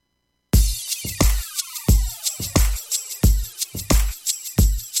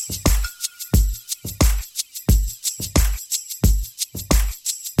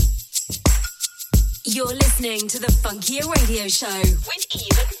You're listening to the Funkier Radio Show with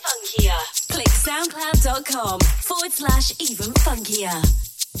Even Funkier. Click soundcloud.com/Even Funkier.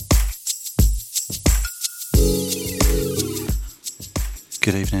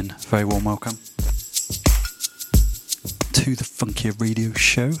 Good evening, very warm welcome to the Funkier Radio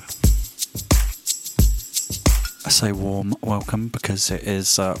Show. I say warm welcome because it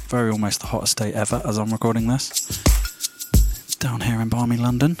is very almost the hottest day ever as I'm recording this down here in balmy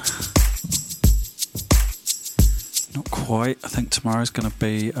London. Not quite. I think tomorrow's going to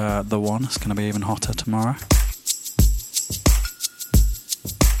be the one. It's going to be even hotter tomorrow.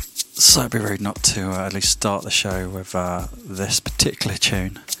 So it'd be rude not to at least start the show with this particular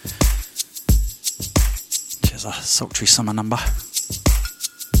tune, which is a sultry summer number.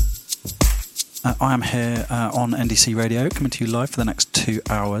 I am here on NDC Radio, coming to you live for the next 2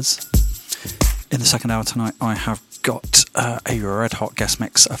 hours. In the second hour tonight, I have got a red hot guest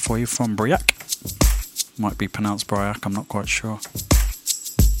mix for you from Briac. Might be pronounced Briac, I'm not quite sure.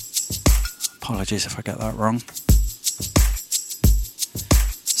 Apologies if I get that wrong.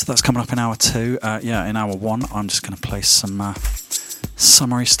 So that's coming up in hour 2. In hour 1, I'm just going to play some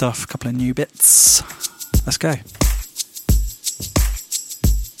summery stuff, a couple of new bits. Let's go.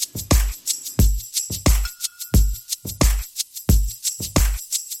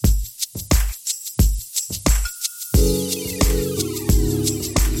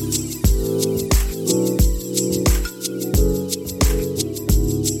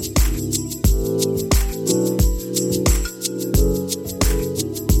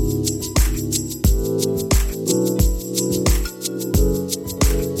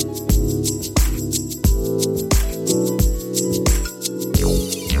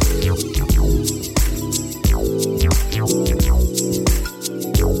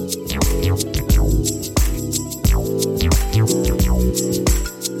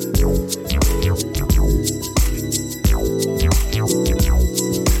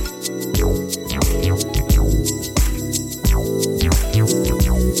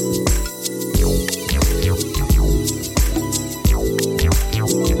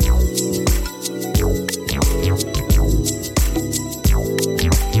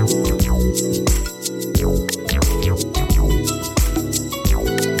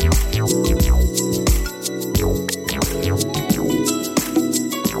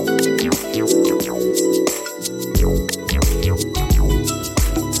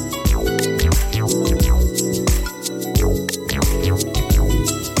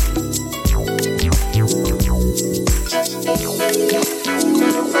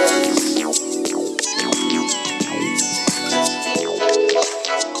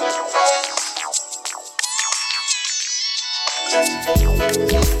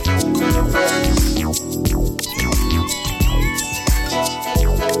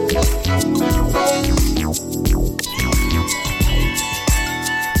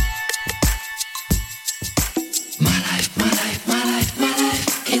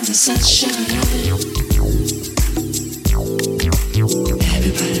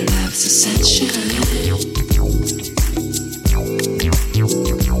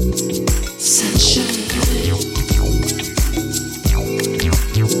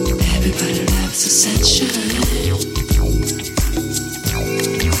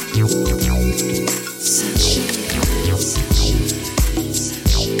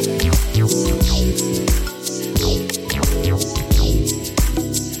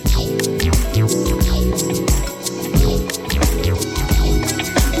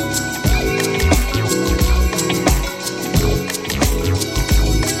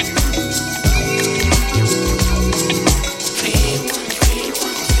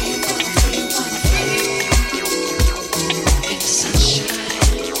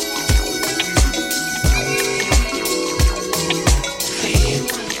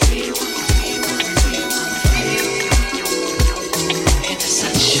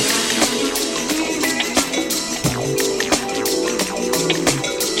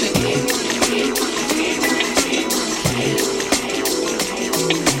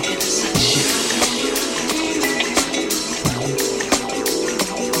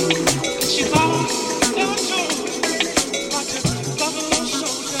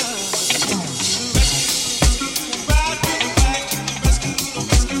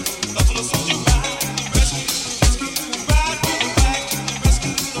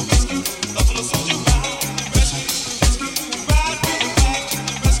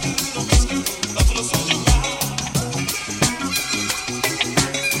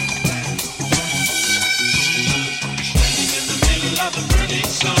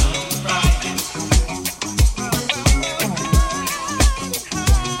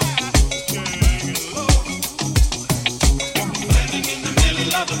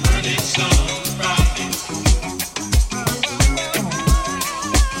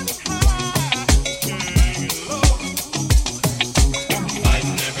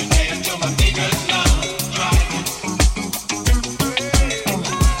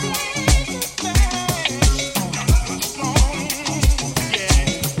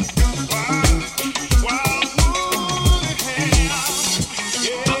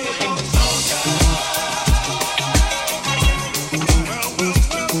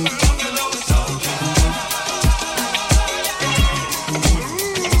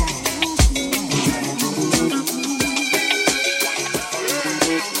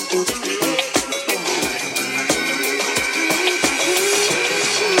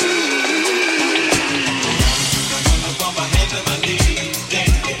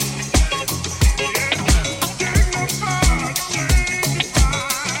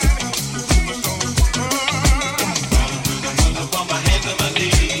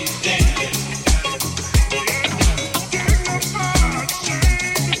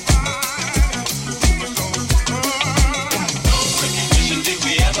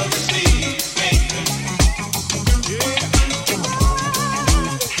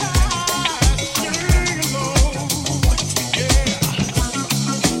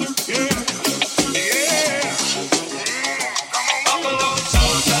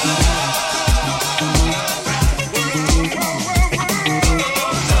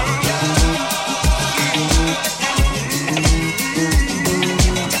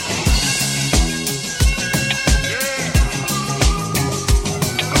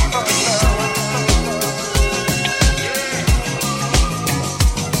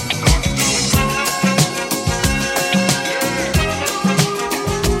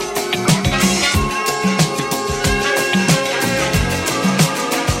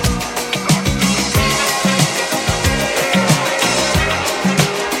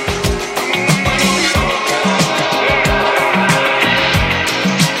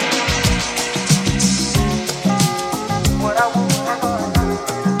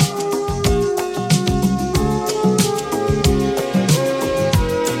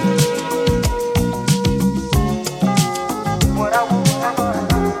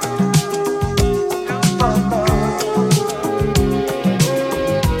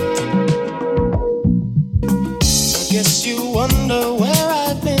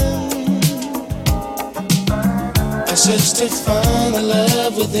 search to find the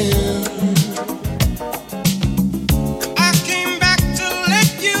love within. I came back to let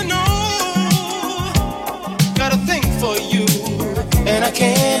you know, got a thing for you, and I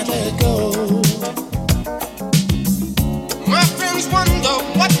can't let go. My friends wonder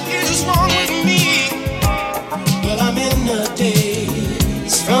what is wrong with me. Well, I'm in the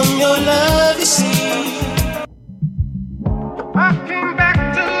daze from your love, you see. I came back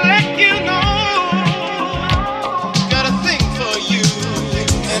to let you know, got a thing for you,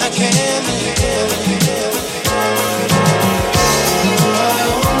 and I can't let go. I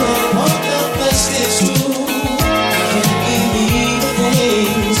only want the best, it's true. I can't believe the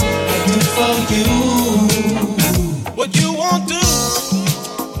things I do for you. What you won't do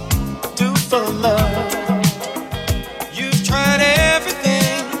for love. You've tried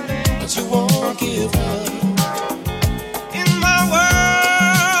everything, but you won't give up.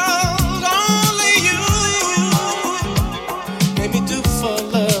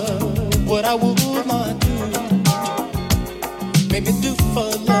 I would not do. Make me do for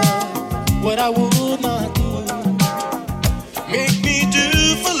love what I would not do. Make me do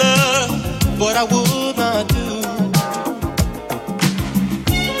for love what I would not do.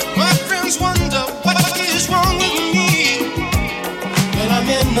 My friends wonder what is wrong with me. Well, I'm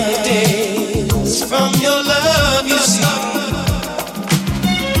in the daze from your love, you see.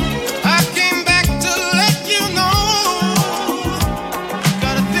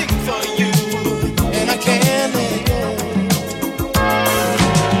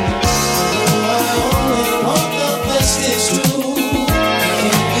 It's true, I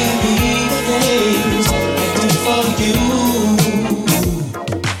can't believe the things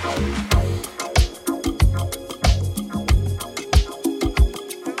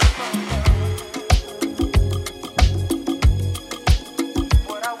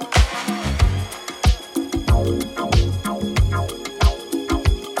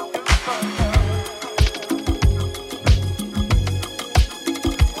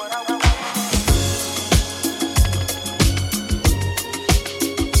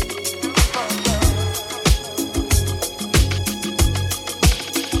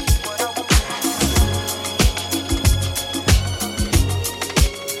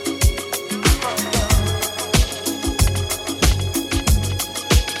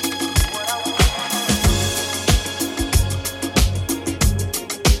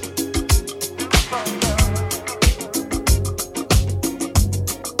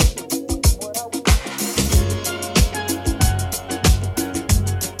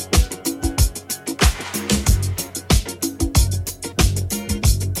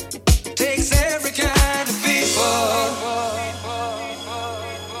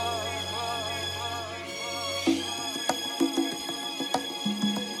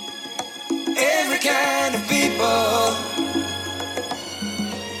people.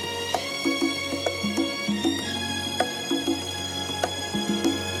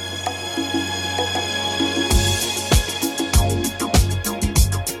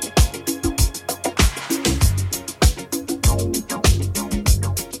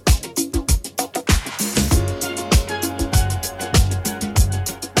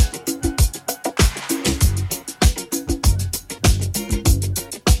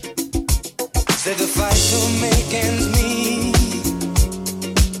 Said the fight to make ends meet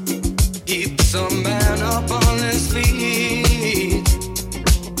keeps a man up on his feet,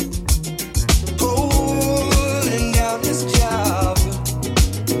 holding down his job,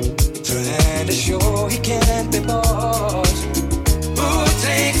 trying to show he can't be bought. Who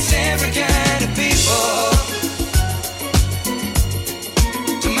takes every kind of people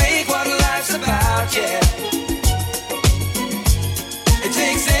to make what life's about, yeah. It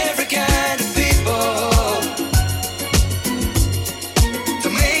takes every kind of to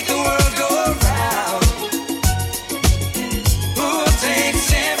make the world go round. Who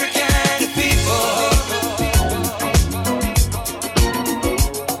takes every kind of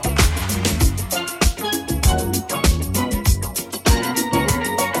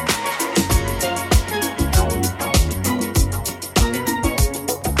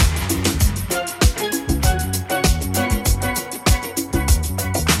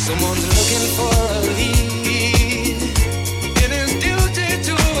Someone's looking for a lead. It is duty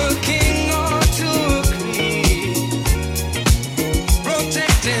to a king or to a queen,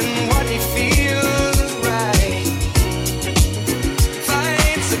 protecting what he feels is right,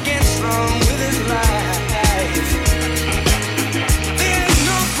 fights against wrong with his life. There's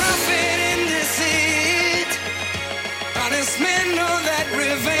no profit in deceit. Honest men know that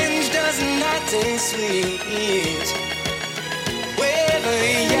revenge does not taste sweet. Whether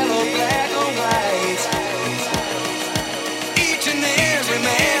yellow, black or white, each and every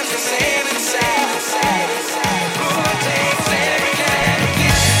man's the same inside. Who takes every kind of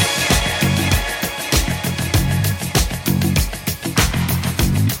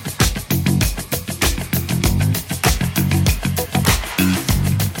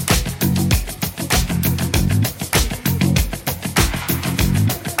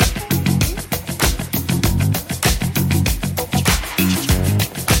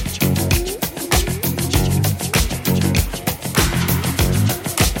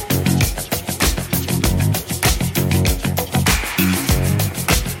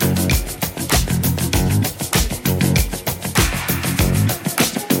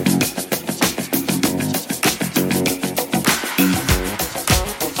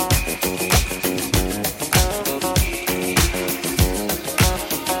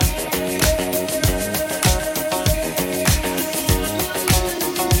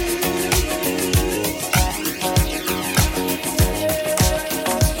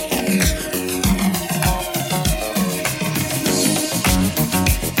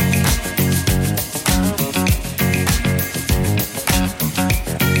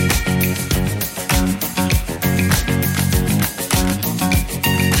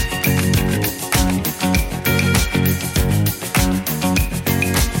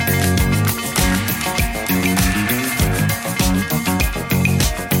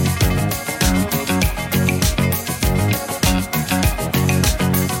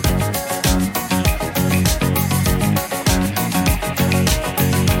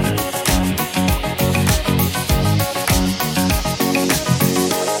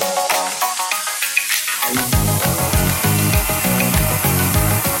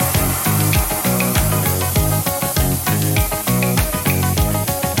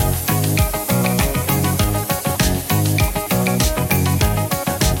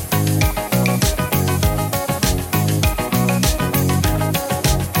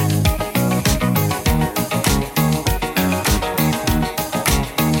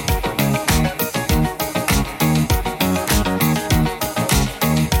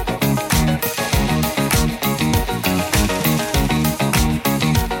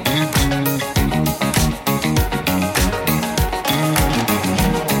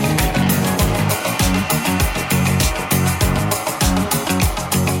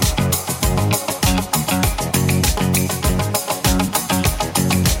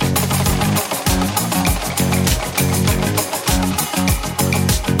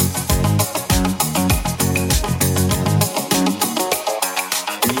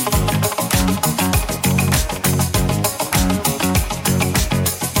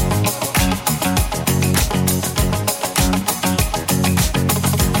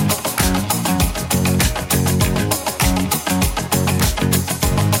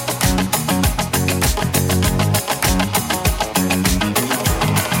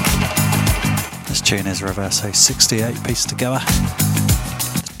tune is Reverso 68 pieced together.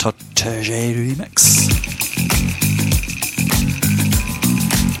 The Todd Terje remix.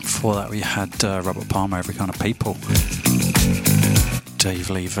 Before that we had Robert Palmer, Every Kind of People. Dave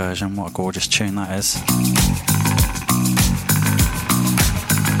Lee version, what a gorgeous tune that is.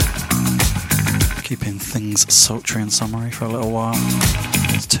 Keeping things sultry and summery for a little while.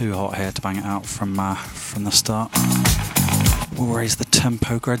 It's too hot here to bang it out from the start. We'll raise the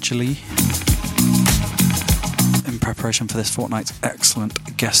tempo gradually in preparation for this fortnight's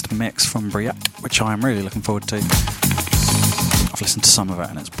excellent guest mix from Briac, which I am really looking forward to. I've listened to some of it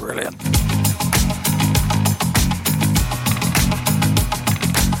and it's brilliant.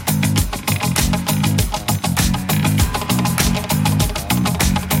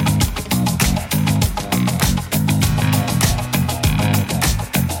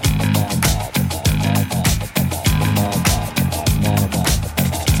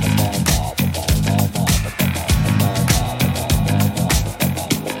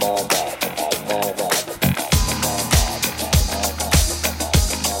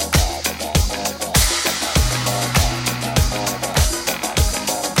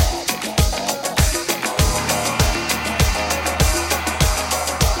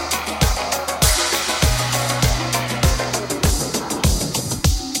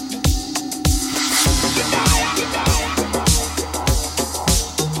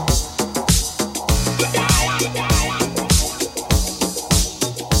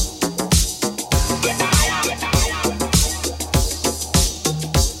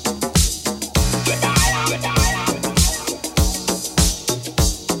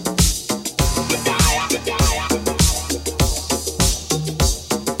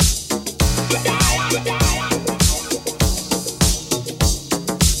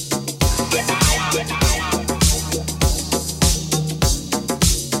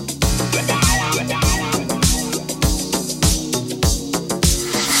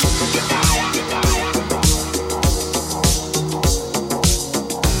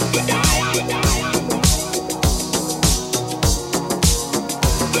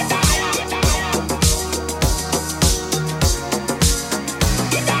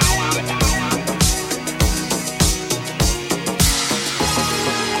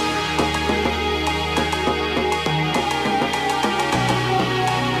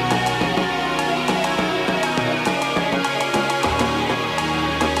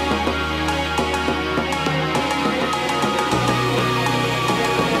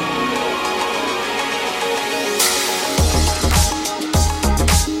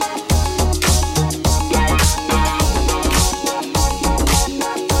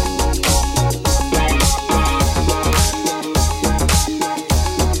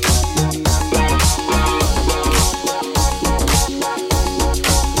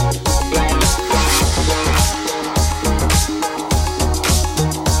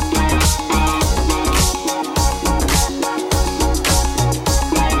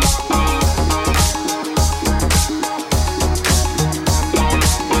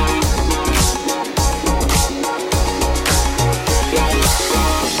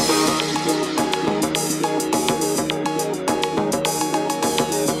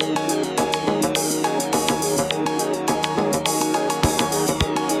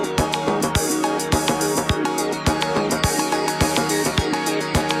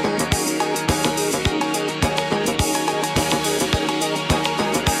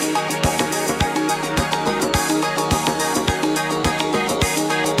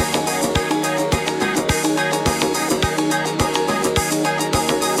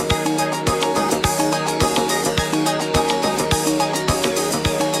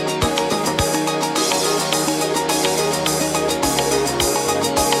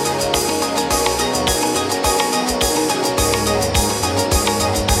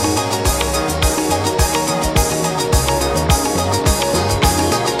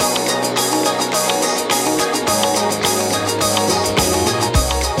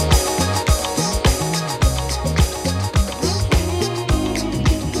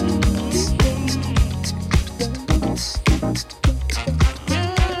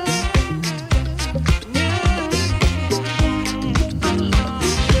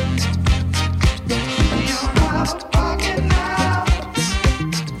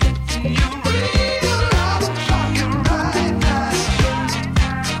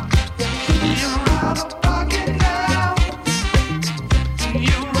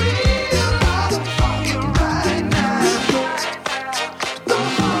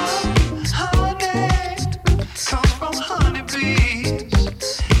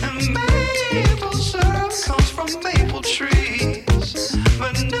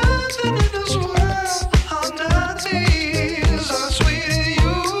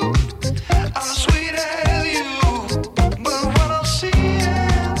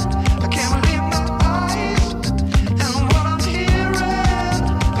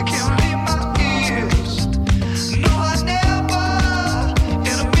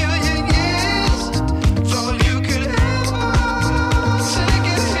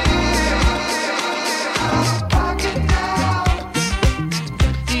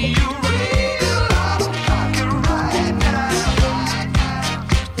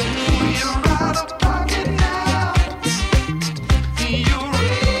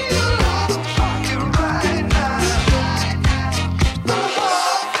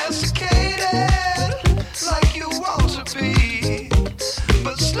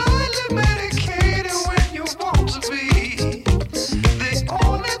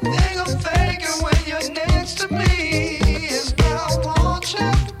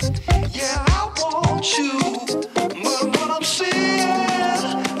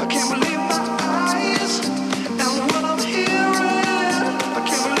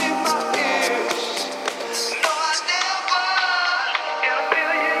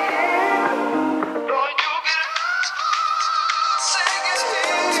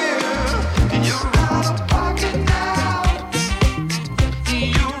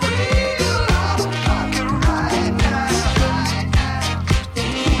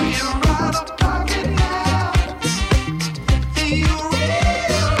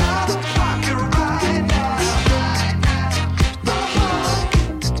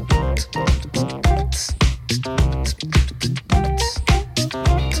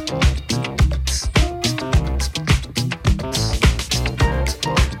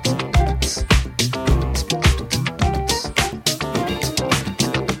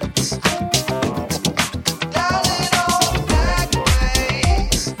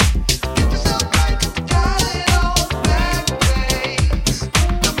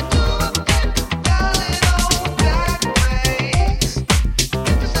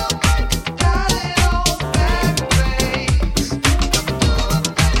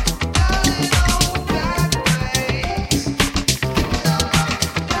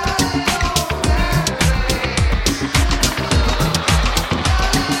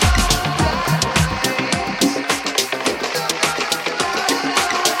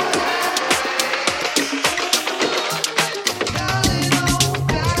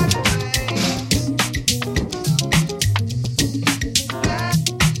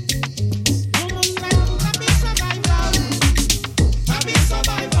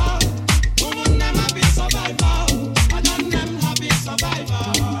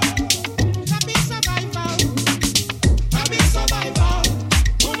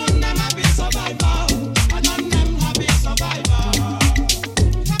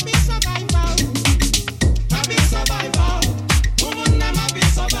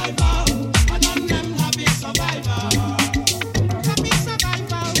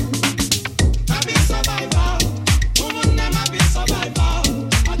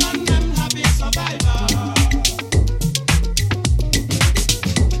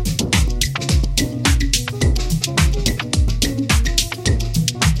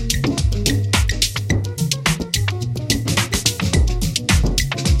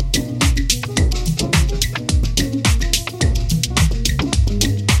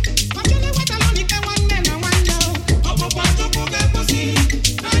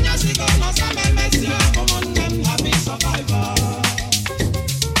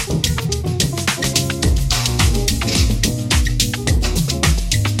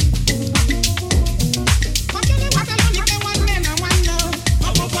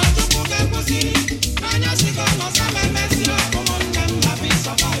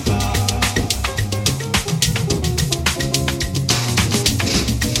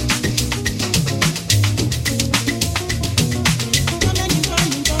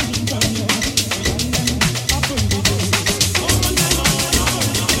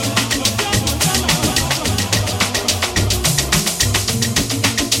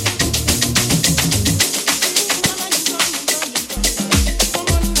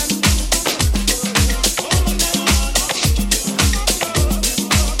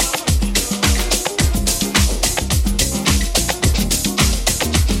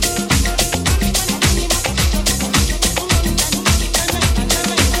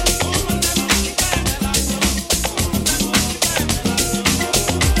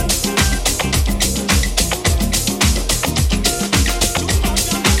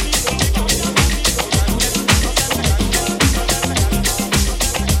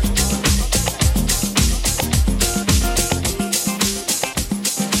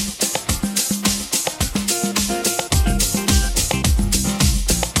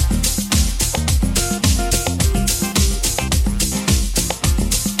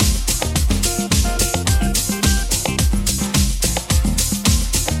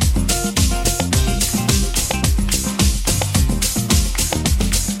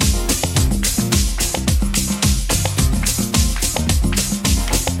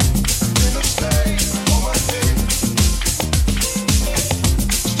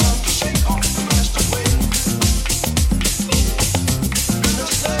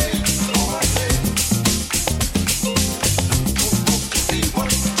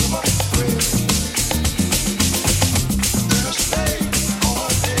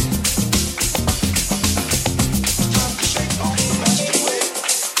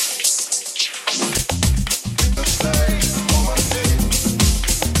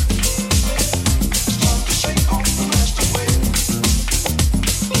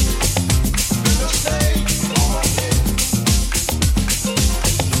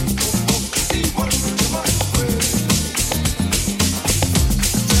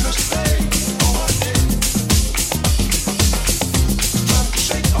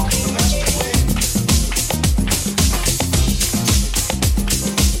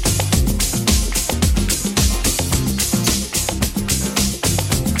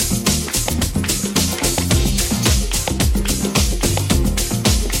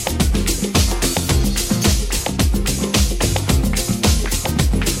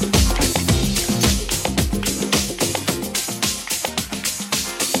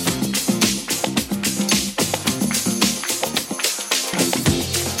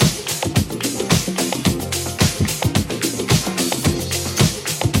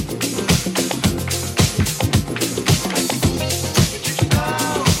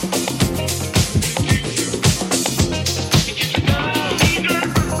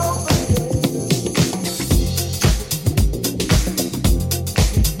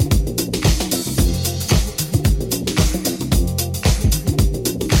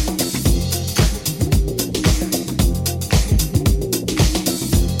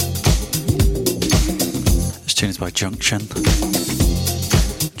 by Junction,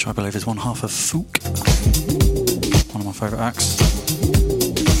 which I believe is one half of Fook, one of my favourite acts.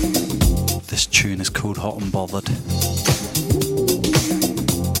 This tune is called Hot and Bothered,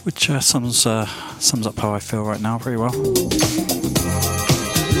 which sums up how I feel right now pretty well.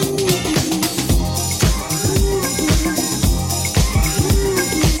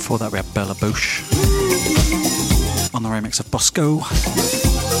 Before that we had Bella Bush on the remix of Bosco.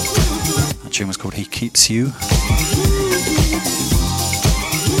 That tune was called He Keeps You.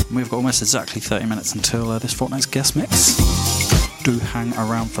 And we've got almost exactly 30 minutes until this fortnight's guest mix. Do hang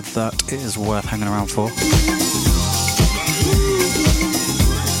around for that, it is worth hanging around for.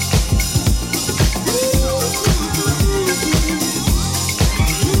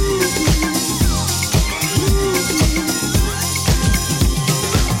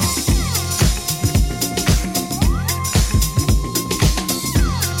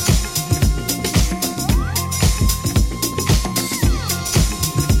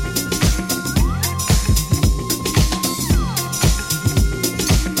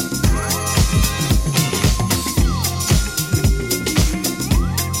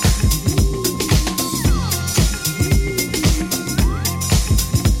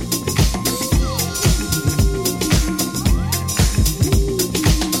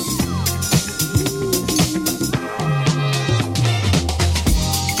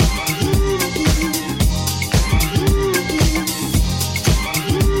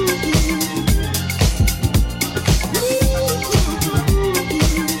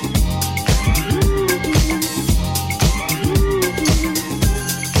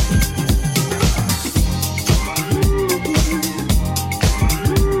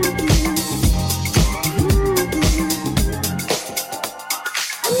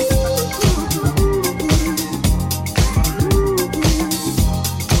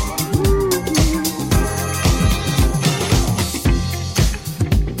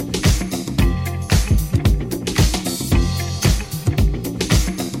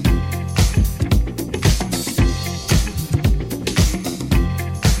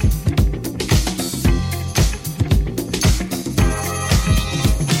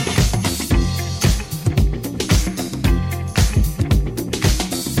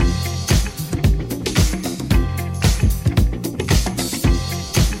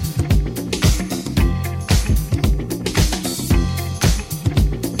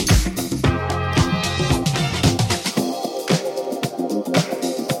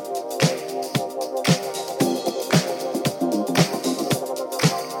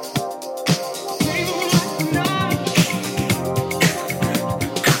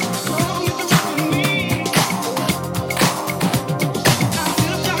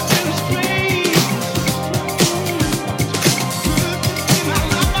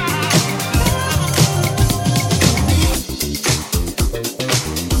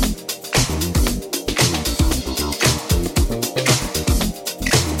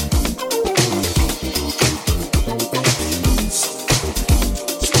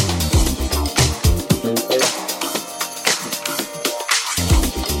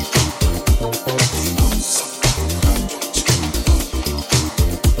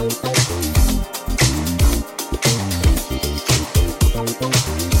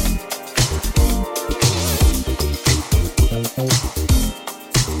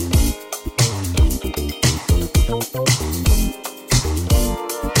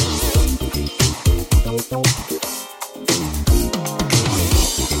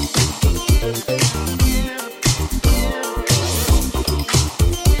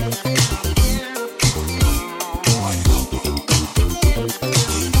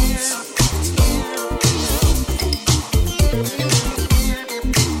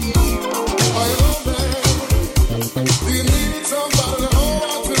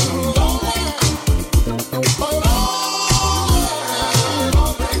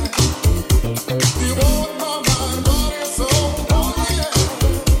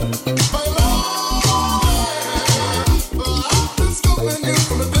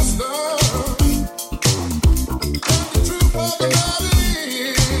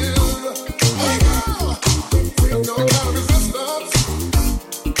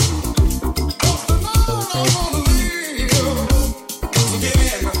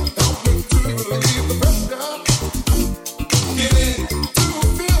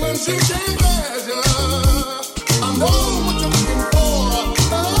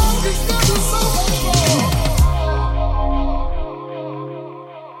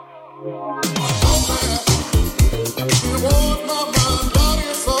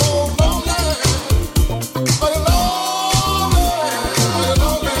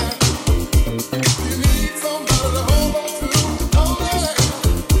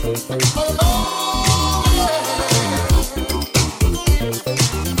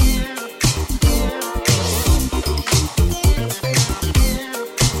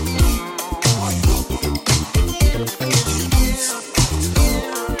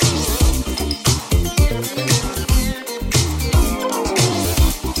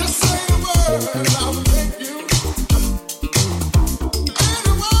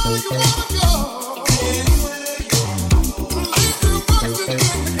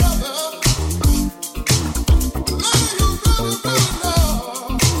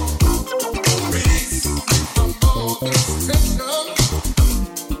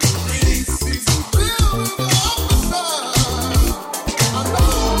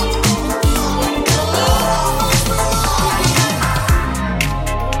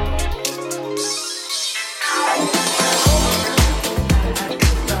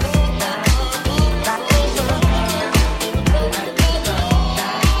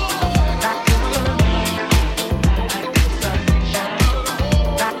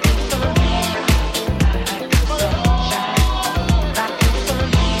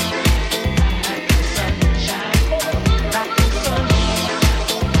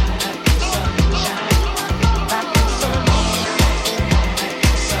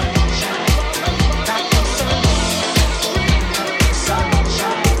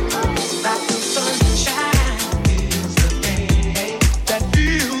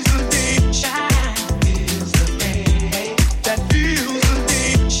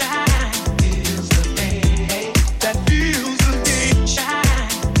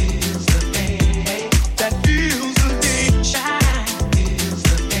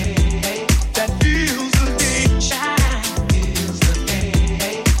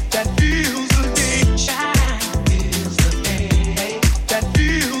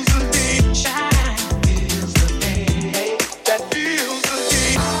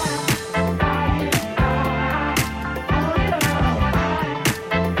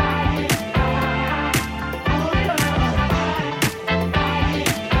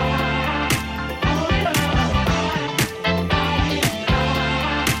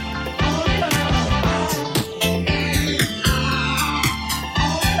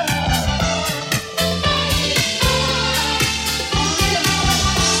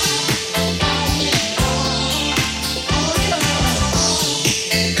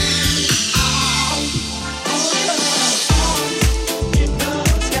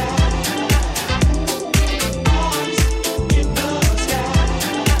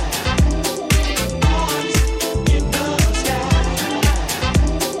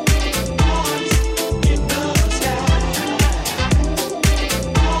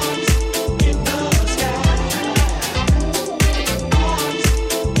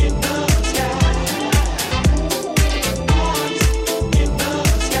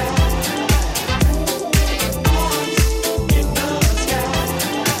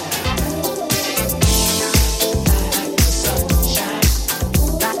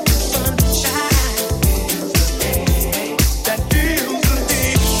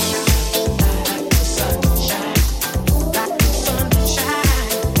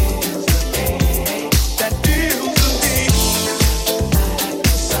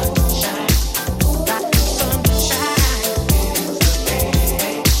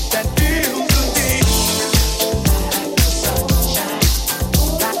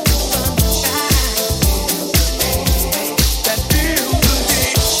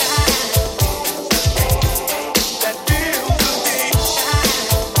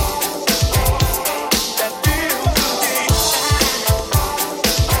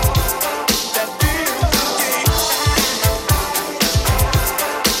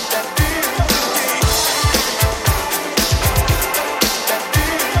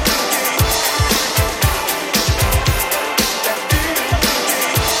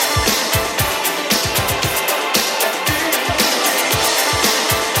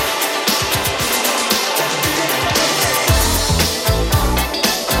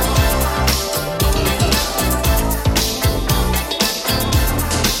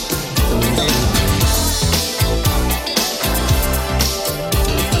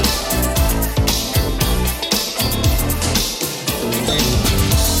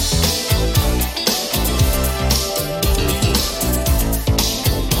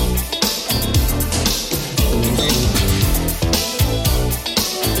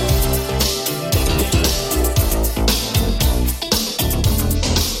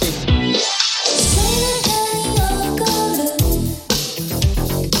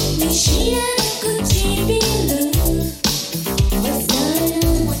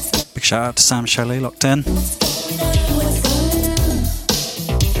 Shout out to Sam Shelley, locked in.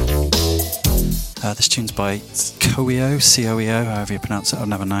 This tune's by Coeo, C-O-E-O, however you pronounce it, I've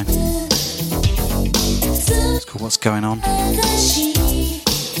never known. It's called What's Going On.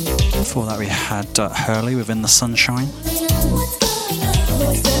 Before that we had Hurley with In the Sunshine.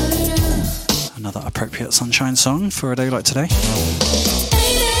 Another appropriate sunshine song for a day like today.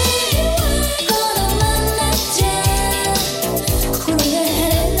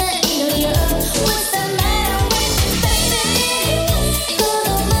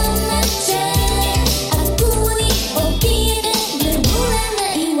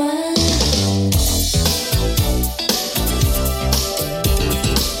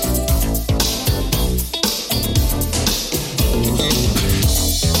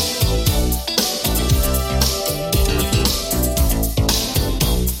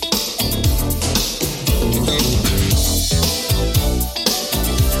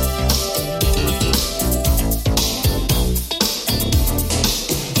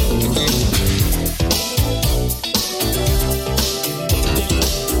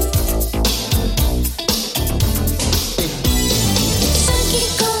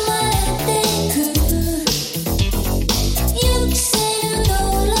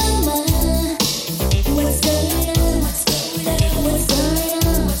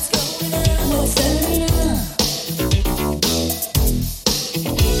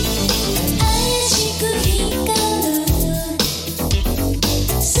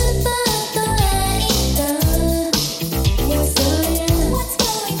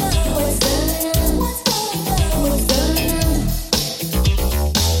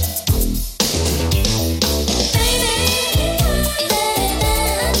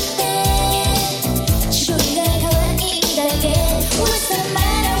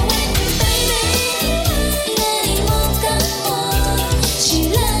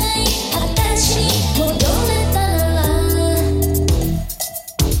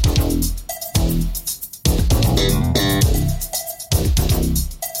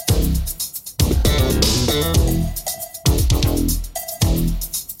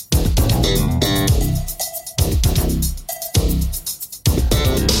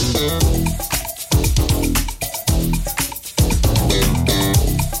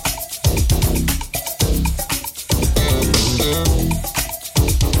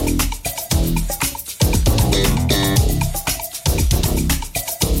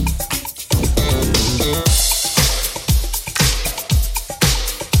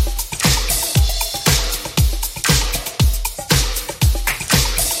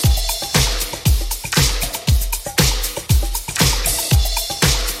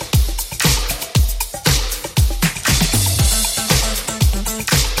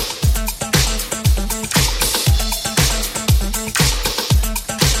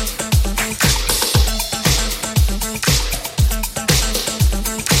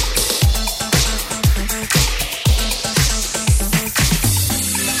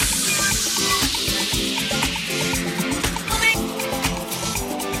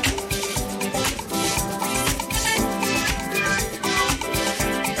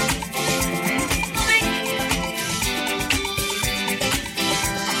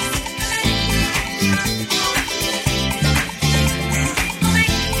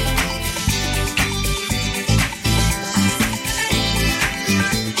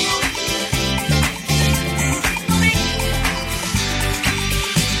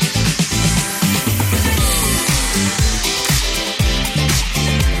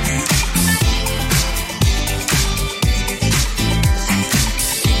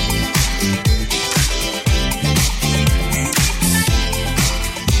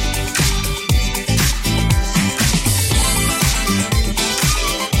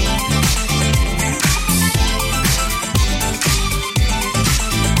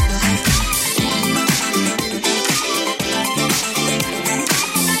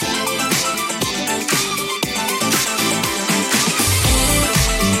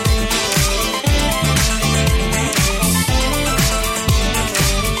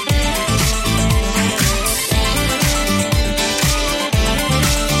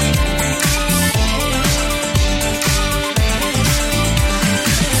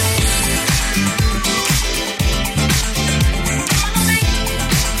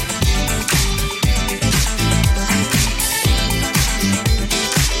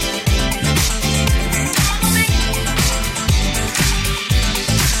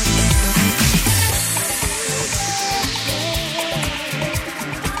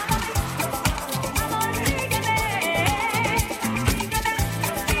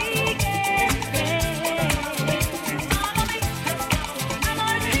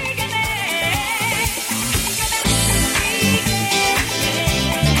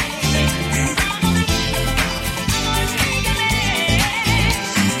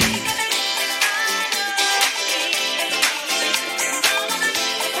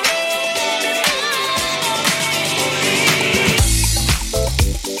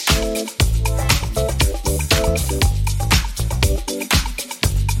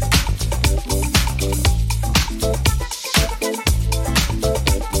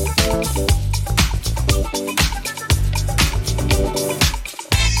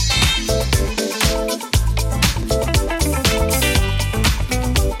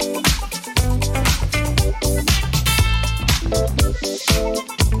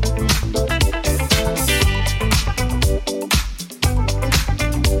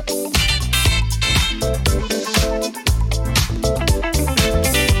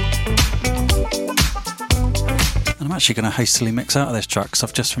 I'm actually going to hastily mix out of this track because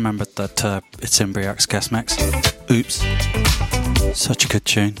I've just remembered that it's in Briac's guest mix. Oops. Such a good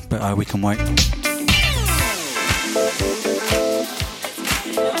tune, but we can wait.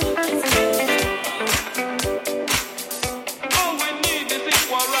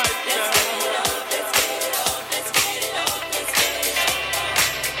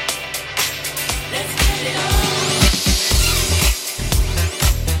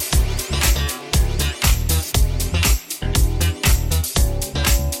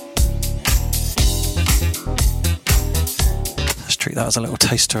 Treat that as a little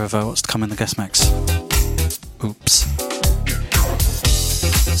taster of what's to come in the guest mix. Oops.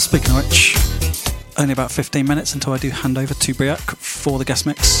 Speaking of which, only about 15 minutes until I do hand over to Briac for the guest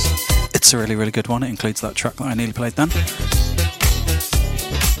mix. It's a really, really good one. It includes that track that I nearly played then.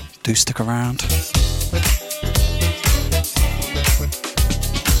 Do stick around.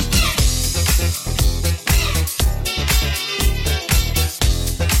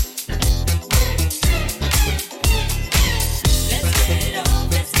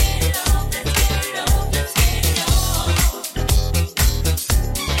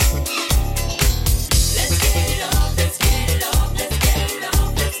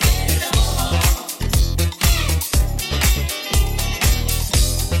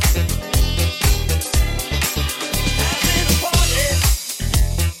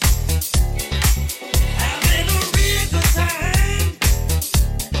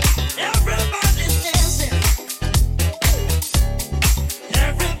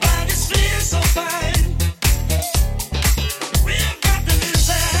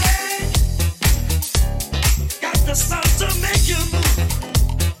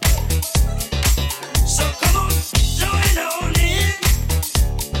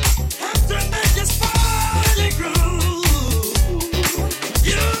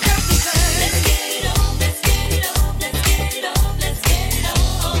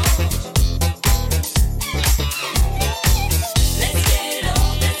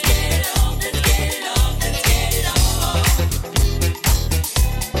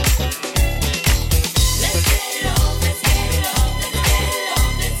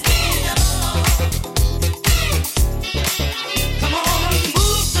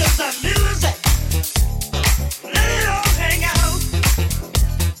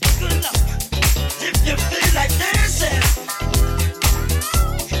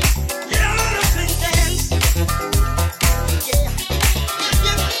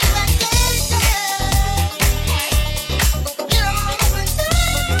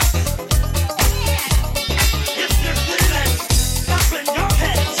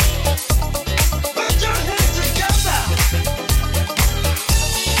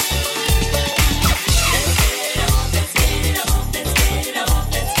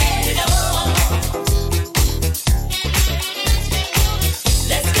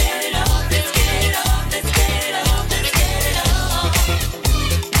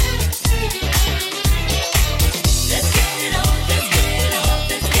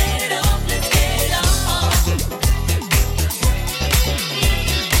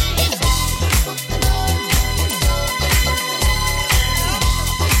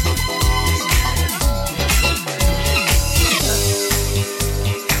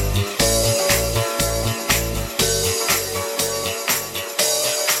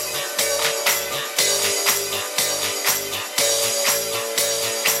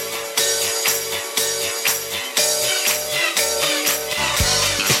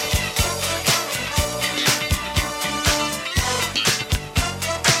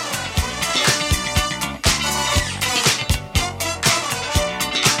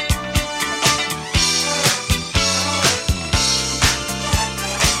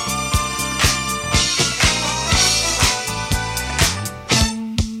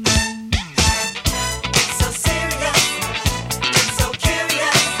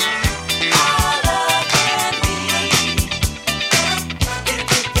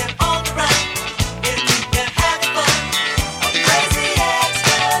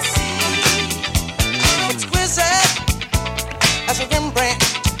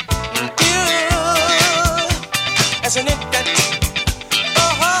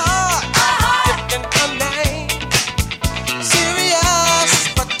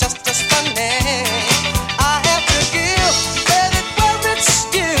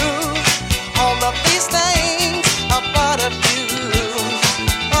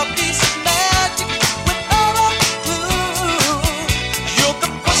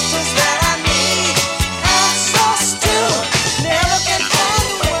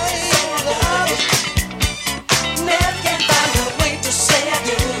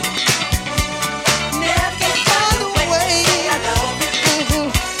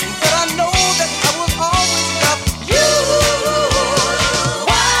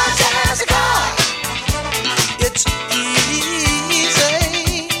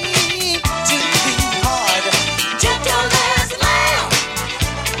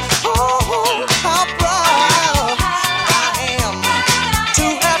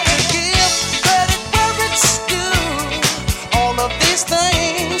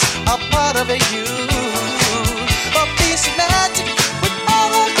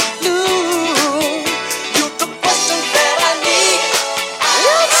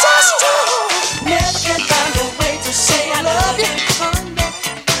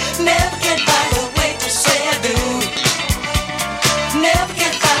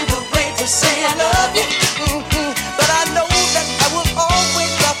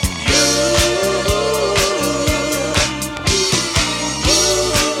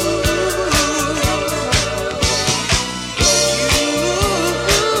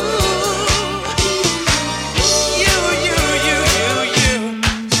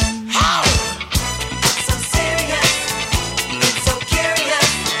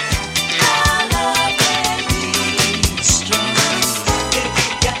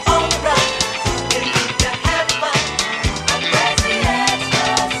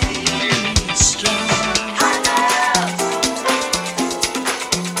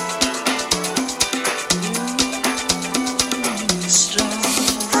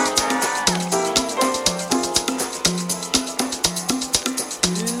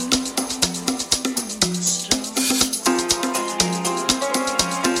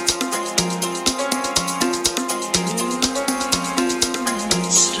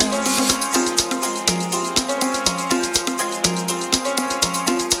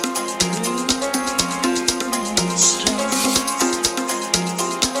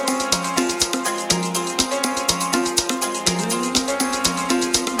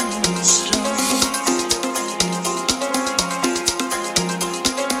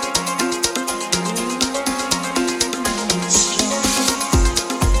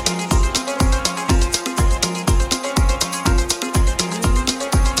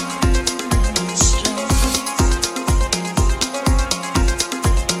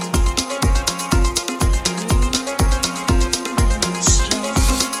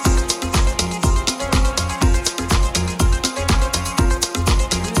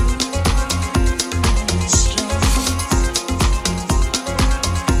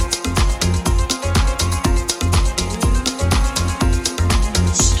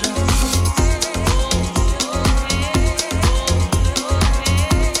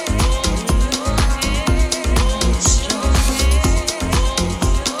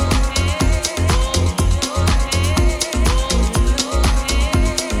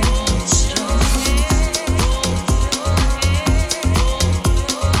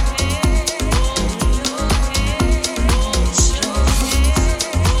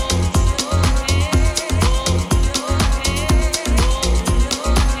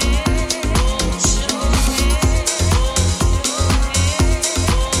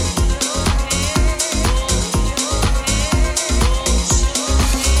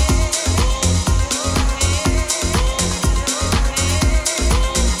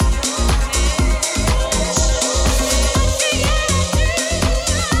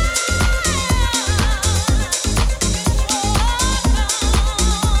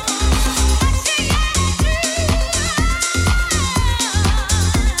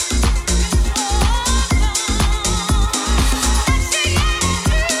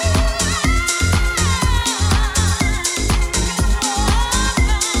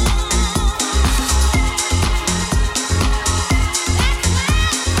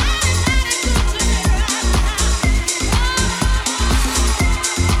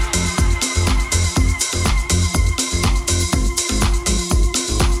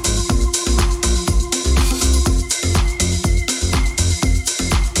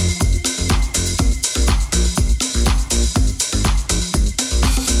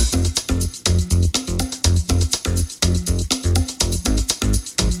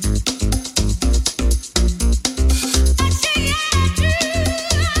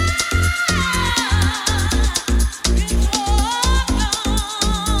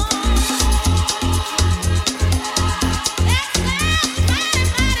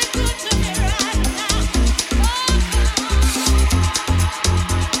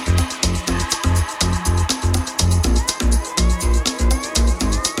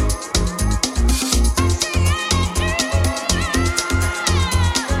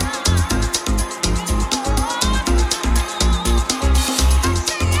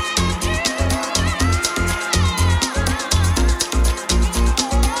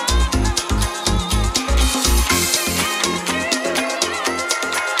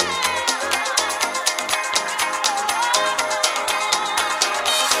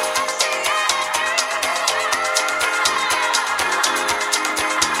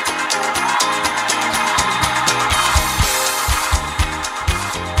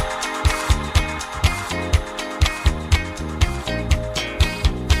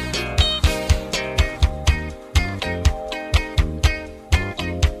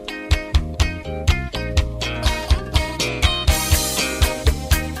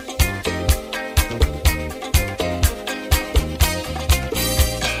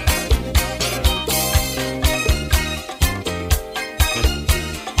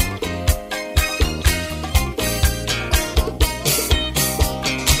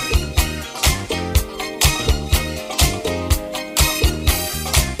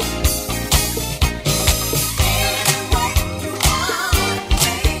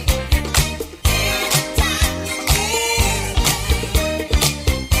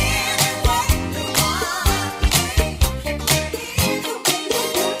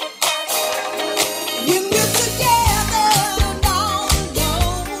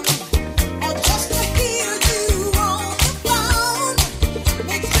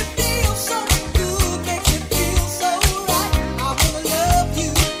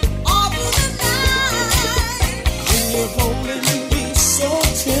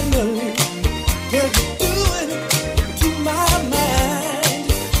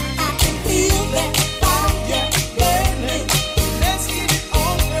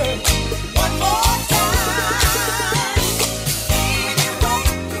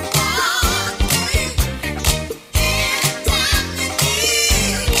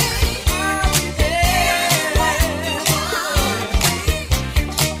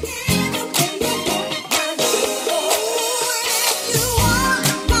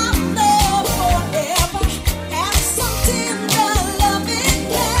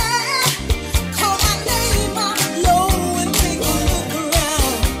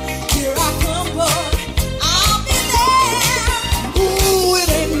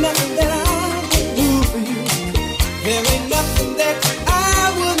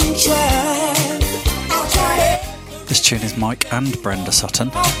 tune is Mike and Brenda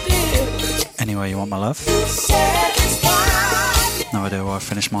Sutton. Anywhere You Want My Love. No idea why I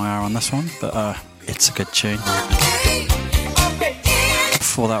finished my hour on this one, but it's a good tune.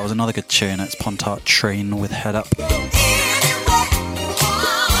 Before that was another good tune. It's Pontart Train with Head Up. That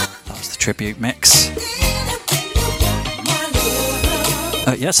was the tribute mix.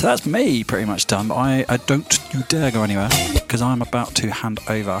 Yeah, so that's me pretty much done. But I don't you dare go anywhere, because I'm about to hand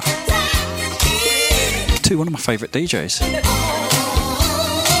over to one of my favourite DJs.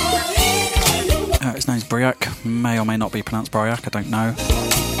 His name's Briac, may or may not be pronounced Briac, I don't know.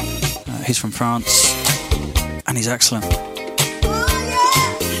 He's from France, and he's excellent.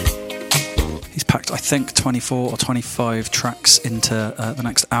 He's packed, I think, 24 or 25 tracks into the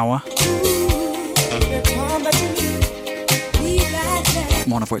next hour.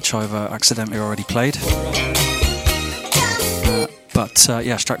 One of which I've accidentally already played. But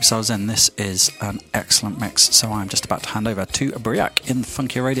yeah, strap yourselves in. This is an excellent mix. So I'm just about to hand over to Briac in the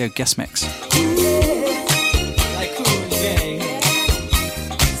Funkier Radio guest mix.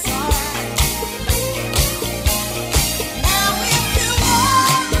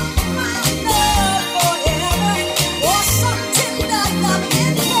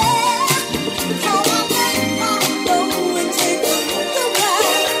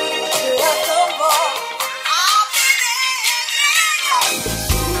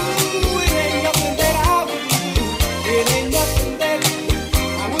 It ain't nothing that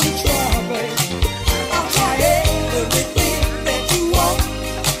I wouldn't try, babe. I'll try everything.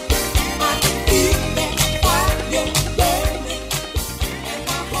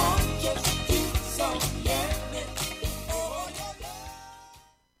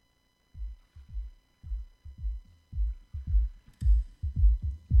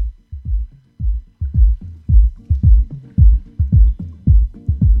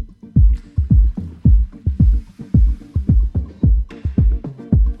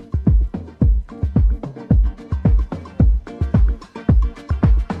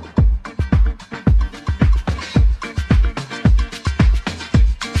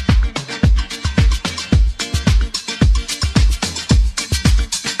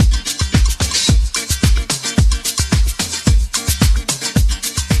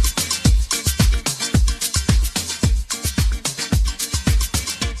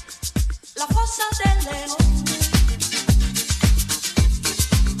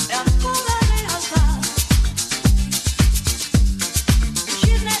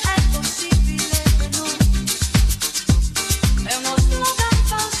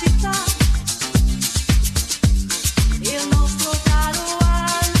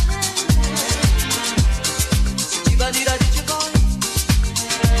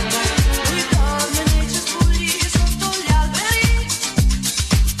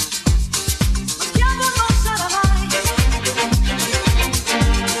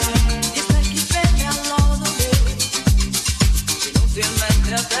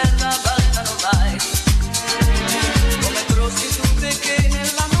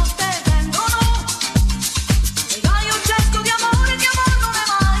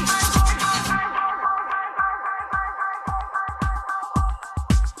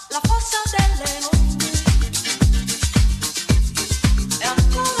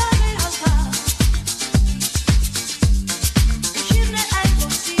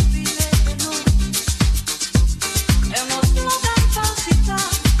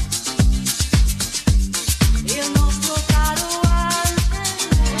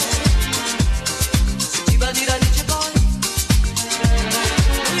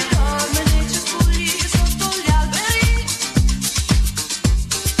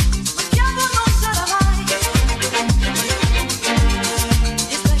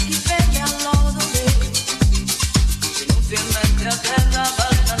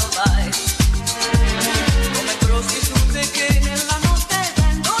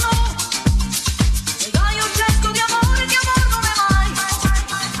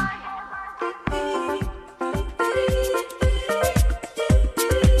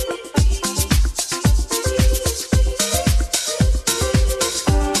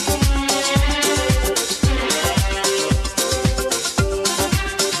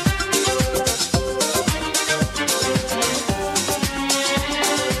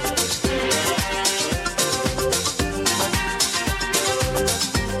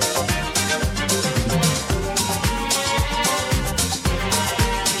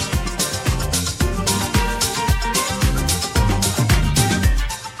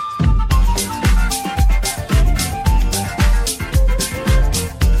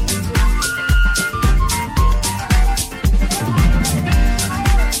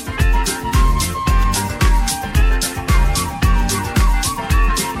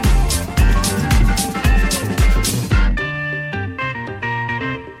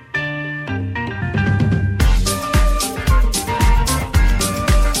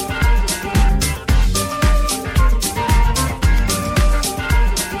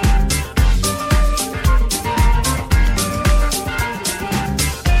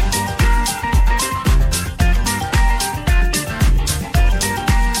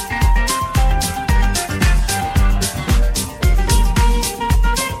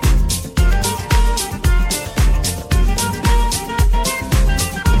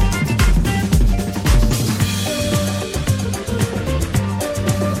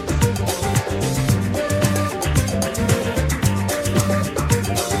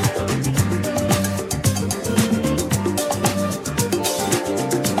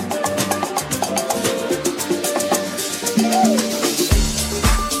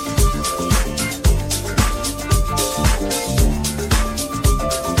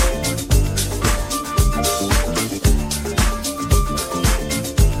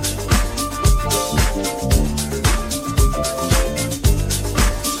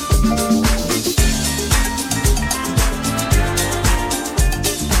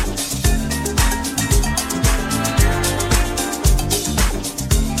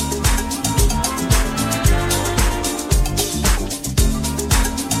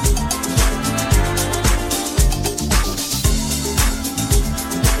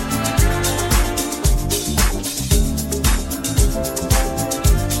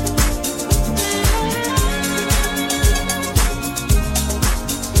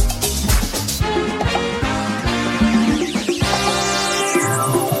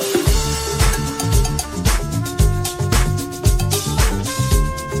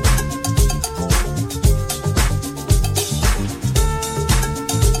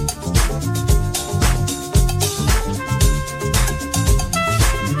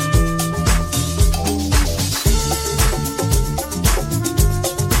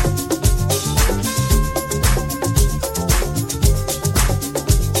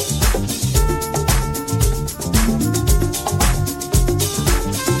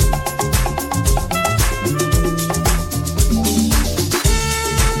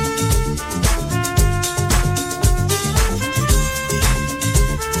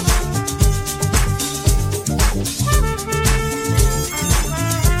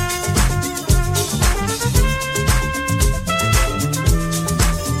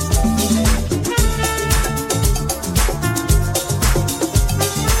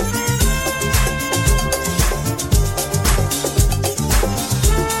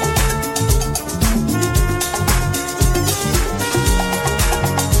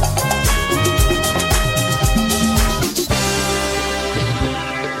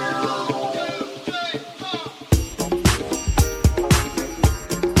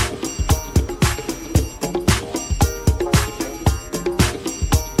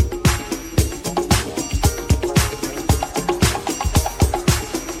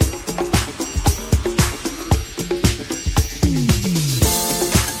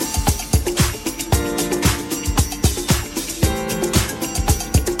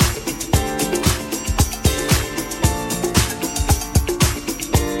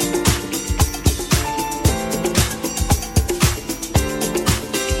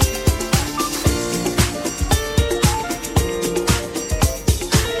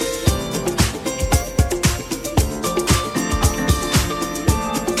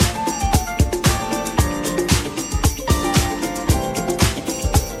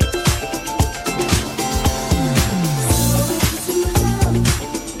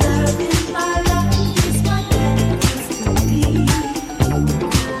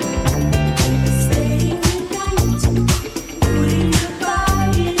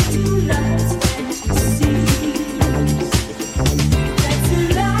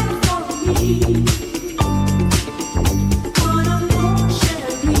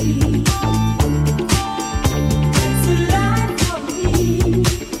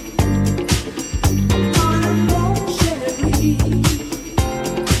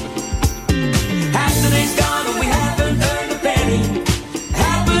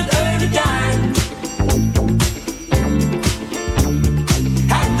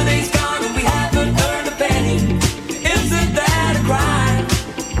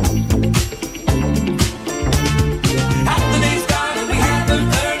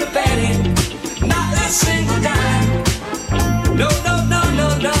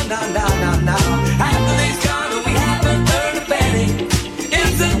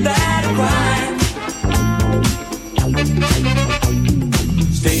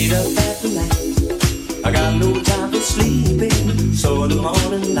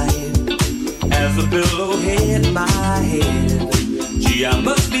 pillow hit my head. Gee, I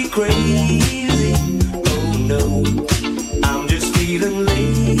must be crazy. Oh no, I'm just feeling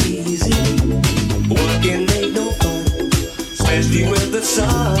lazy. Working ain't no fun, especially with the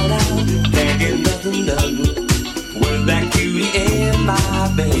sun out. Can't get nothing done with that cutie in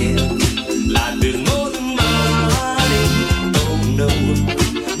my bed. Life is more than money. Oh no,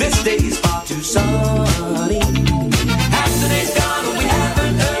 this day's far too sunny. Half the day's gone and we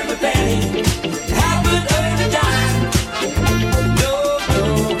haven't earned a penny. Haven't earned a dime. No, no,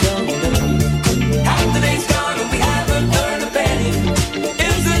 no, no. Half the day's gone and we haven't earned a penny.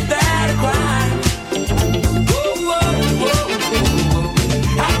 Isn't that a crime? Whoa, whoa, whoa, whoa.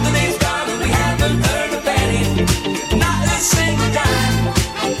 Half the day's gone and we haven't earned a penny. Not a single dime.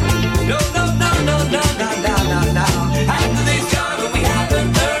 No, no, no, no, no, no, no, no, no. Half the day's gone and we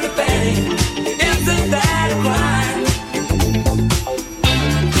haven't earned a penny. Isn't that a crime?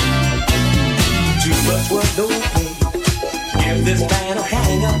 Too much work, no pay. Give this man a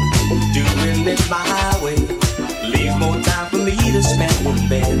hang up, doing it my way. Leave more time for me to spend in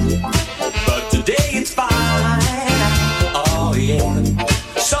bed. But today it's fine. Oh yeah,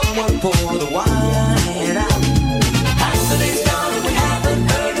 someone pour the wine out. Half the day's gone and we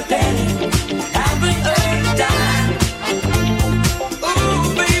haven't earned a penny. Haven't earned a dime. Ooh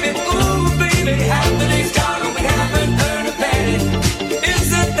baby, half the day's gone and we haven't earned a penny.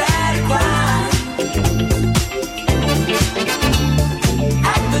 Isn't that a crime?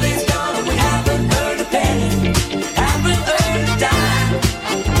 Half the day's gone and we haven't earned a penny. Haven't earned a dime.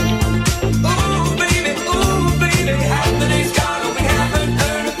 Ooh baby, half the day's gone and we haven't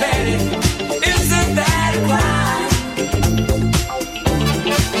earned a penny. Isn't that a crime?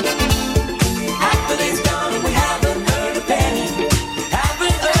 Half the day's gone and we haven't earned a penny.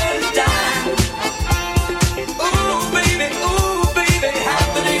 Haven't earned a dime. Ooh baby, half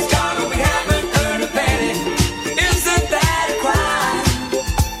the day's gone and we haven't earned a penny. Isn't that a crime?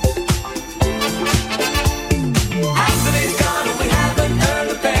 Half the day's gone and we haven't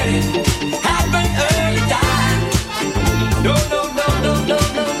earned a penny. Haven't earned a dime. No, no, no, no, no,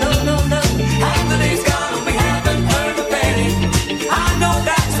 no, no, no, no. Half the day's gone and we haven't earned a penny. I know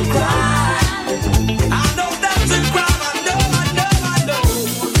that's a crime. I know that's a crime. I know.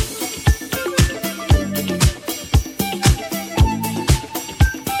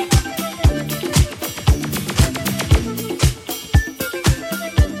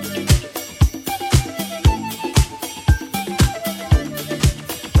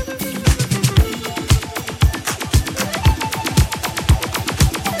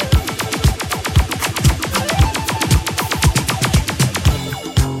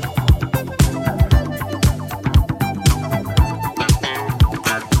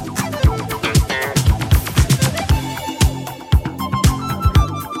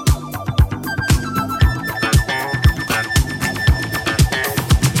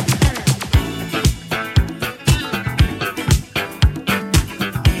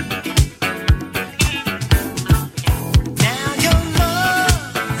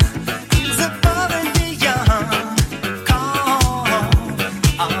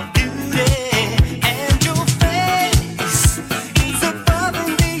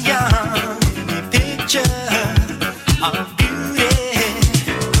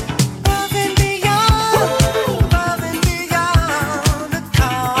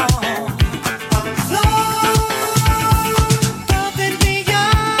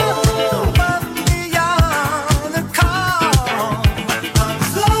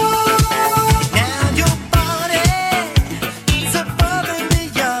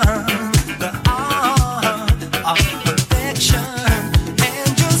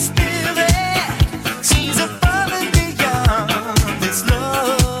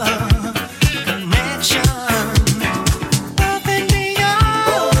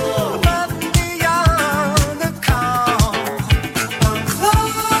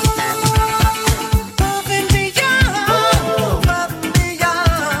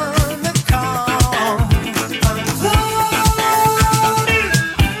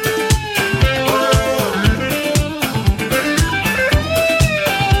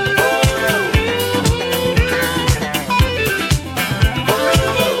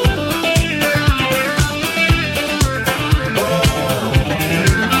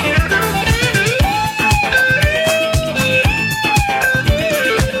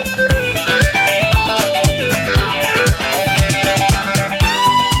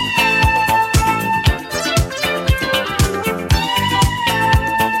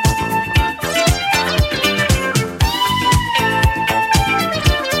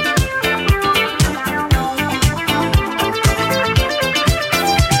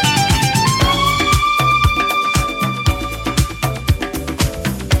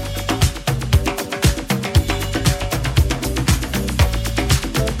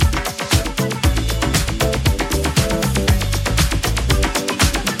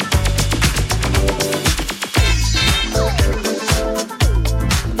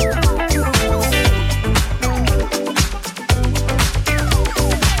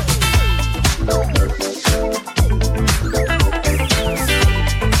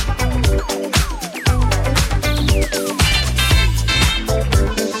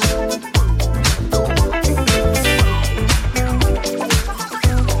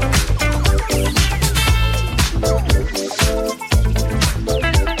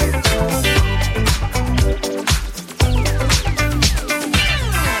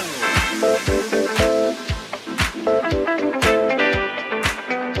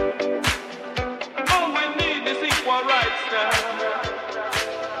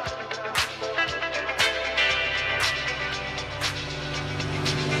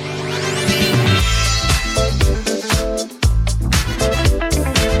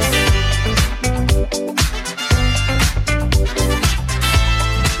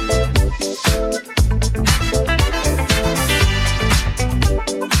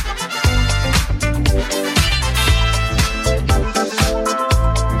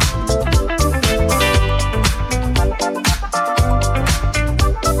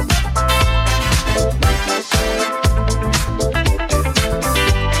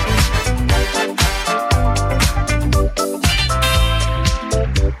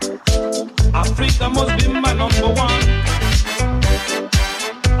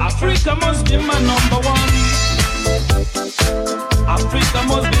 Africa must be my number one. Africa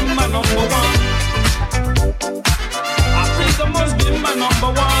must be my number one. Africa must be my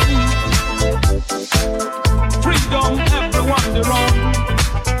number one. Freedom, everyone they run.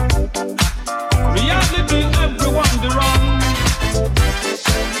 Reality, everyone they run.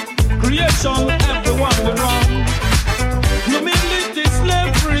 Creation, everyone they run. Humility,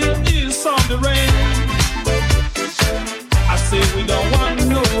 slavery is on the reign. I say we don't want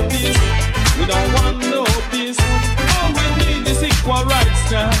no peace. We don't want no peace. All we need is equal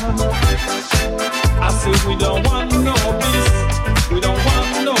rights now. I say we don't want no peace. We don't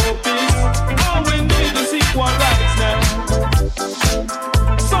want no peace. All we need is equal rights now.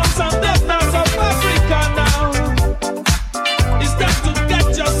 Sons and daughters of Africa now. It's time to get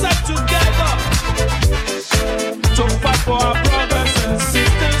yourself together to fight for our brothers and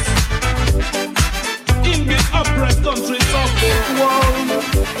sisters in the oppressed countries of the world.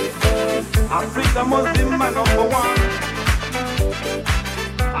 Africa must be my number one.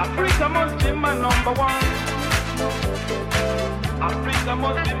 Africa must be my number one. Africa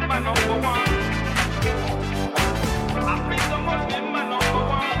must be my number one. Africa must be my number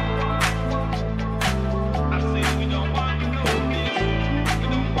one. I say we don't want no peace. We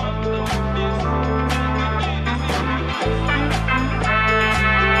don't want no peace.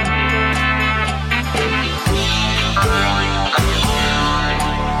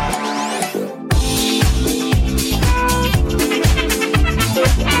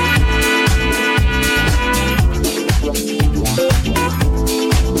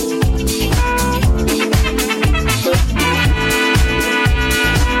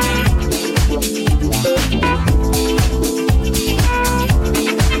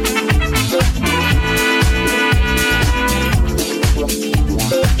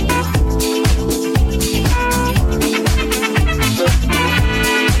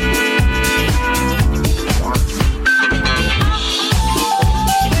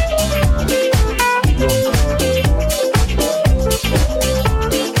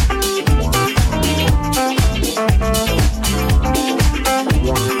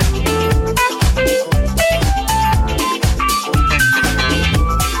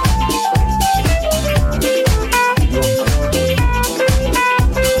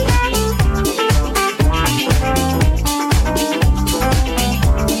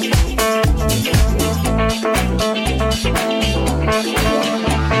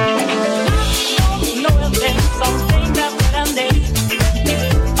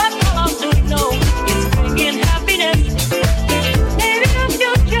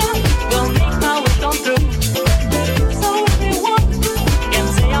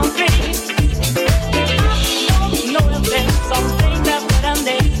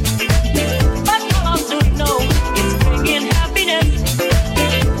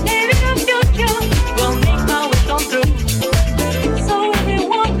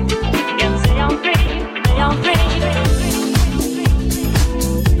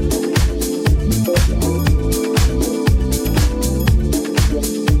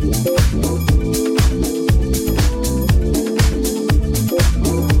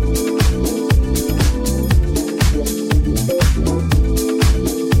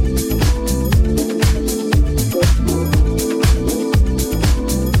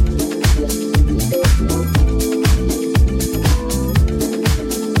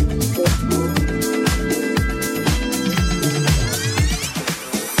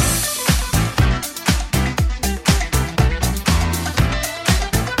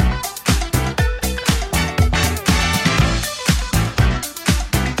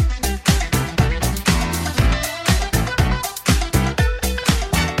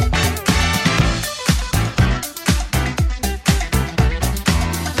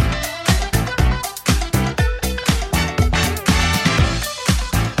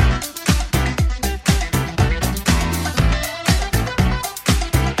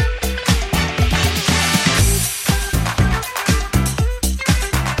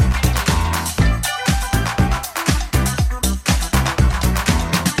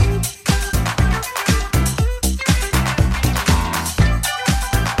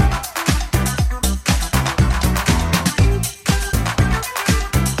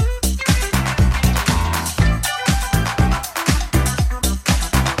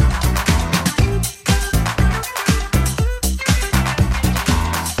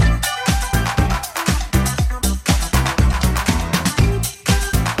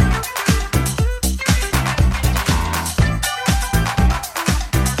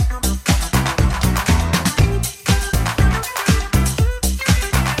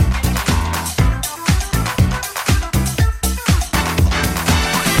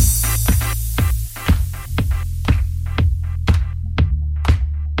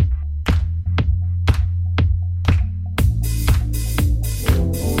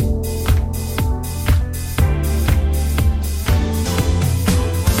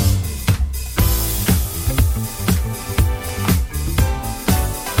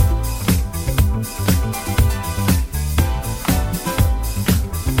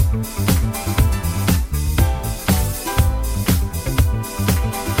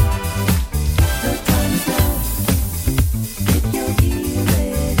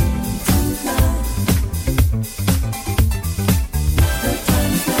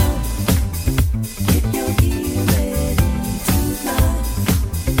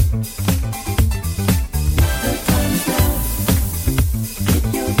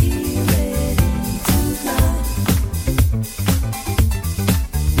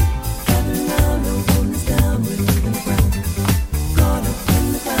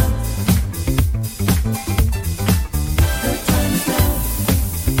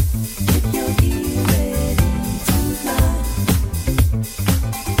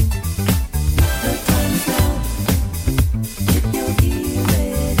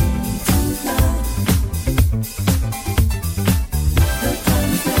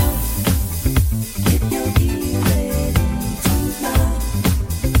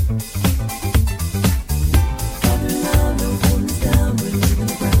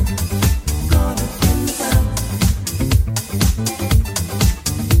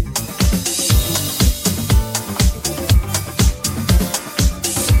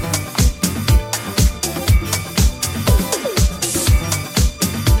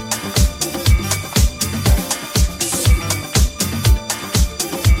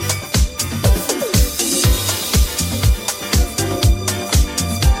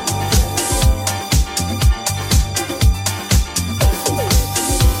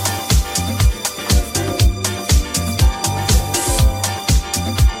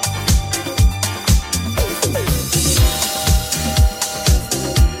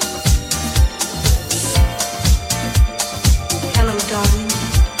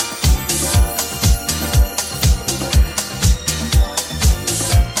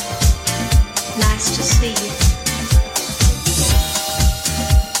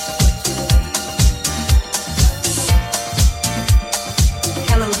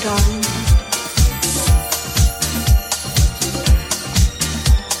 darling.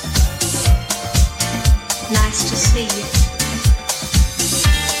 Nice to see you.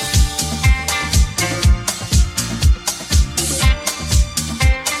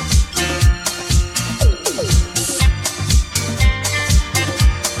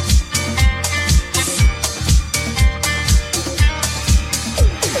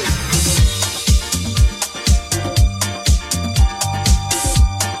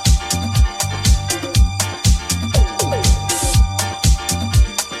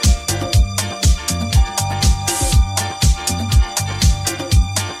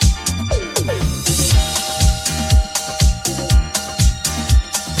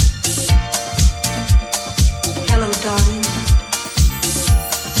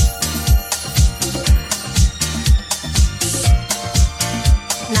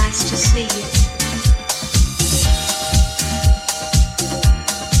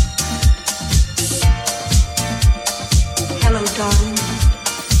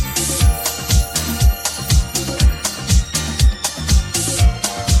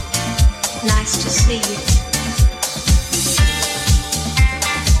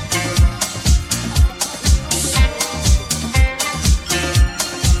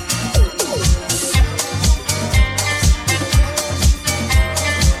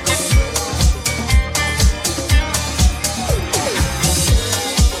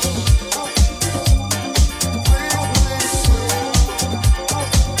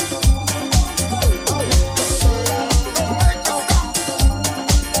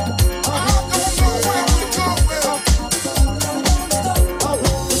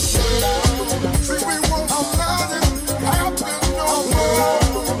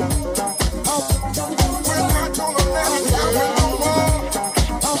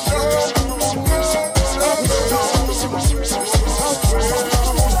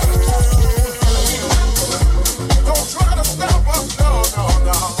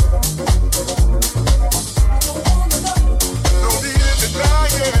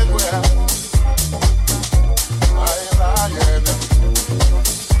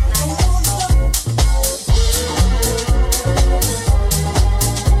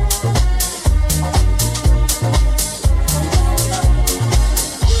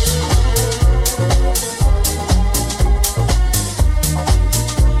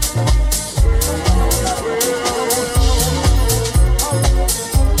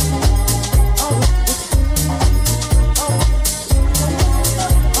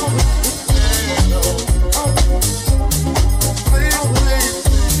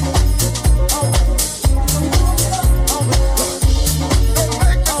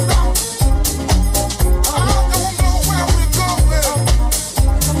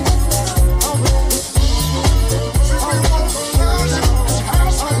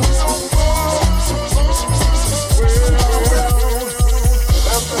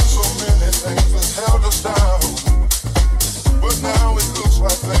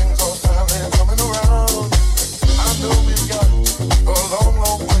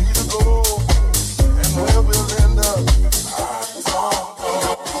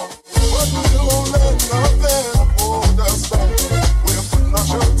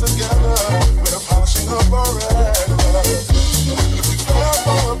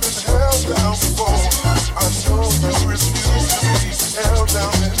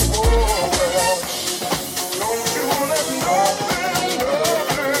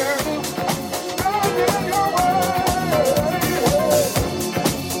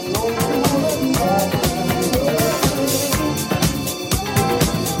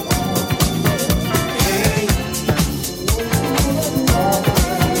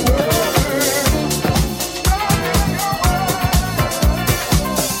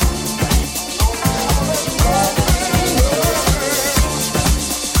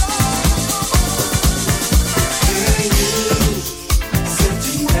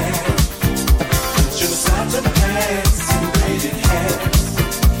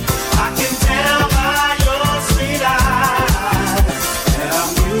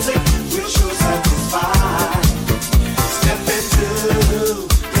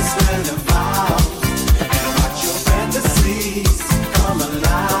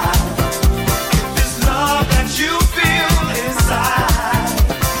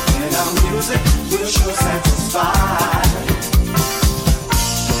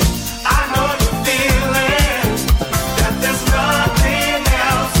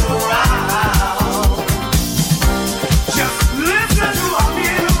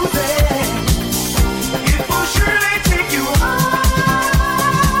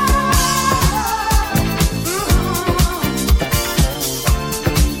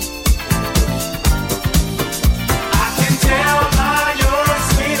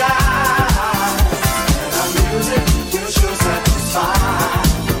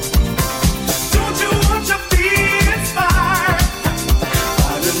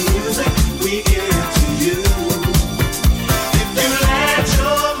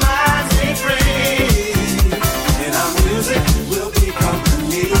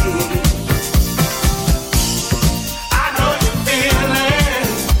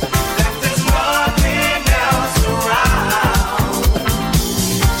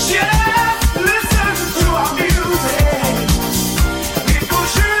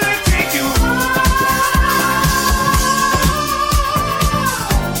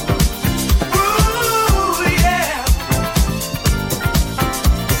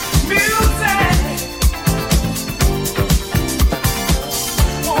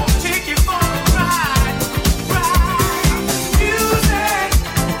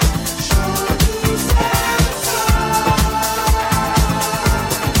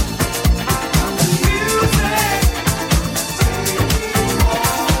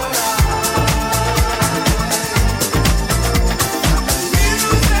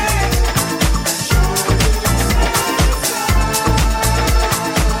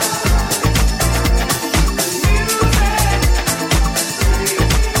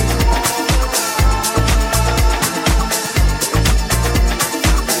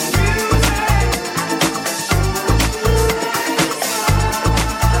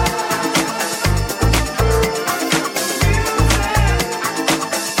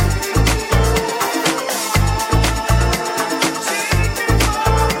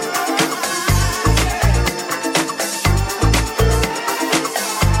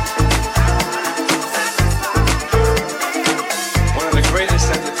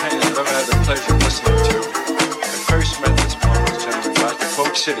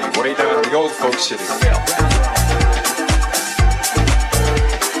 City, way down in the old folk city.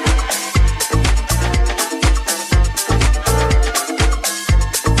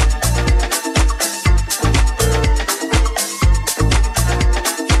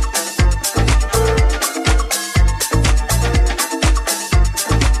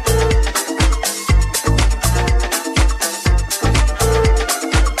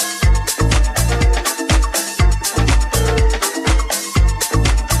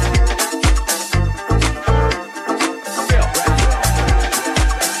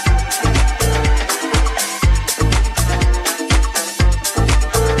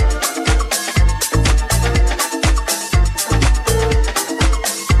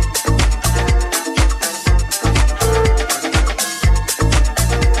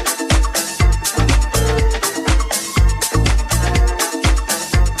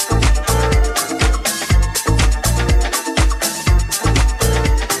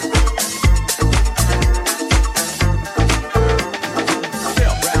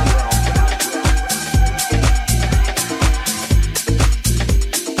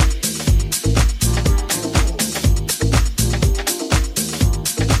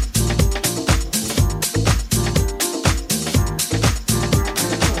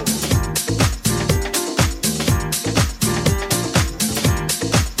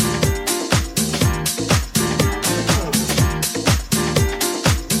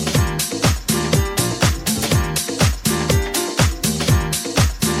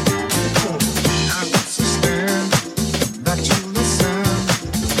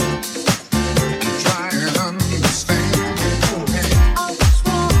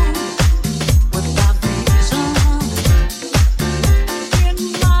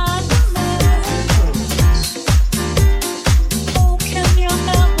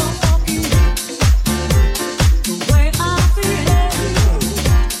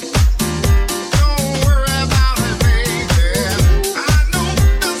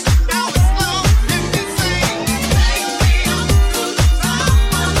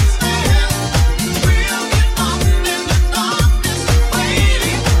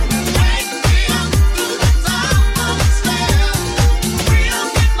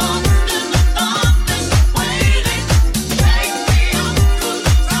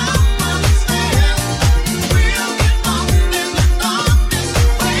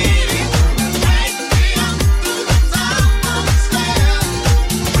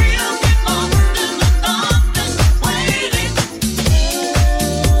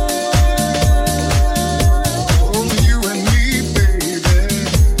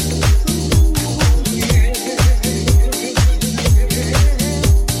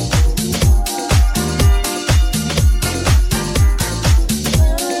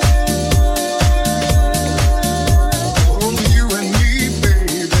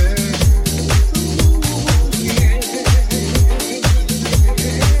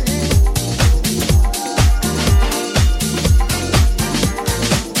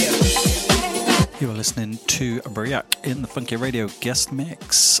 In the Funky Radio guest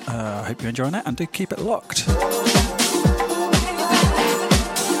mix. I hope you're enjoying it and do keep it locked.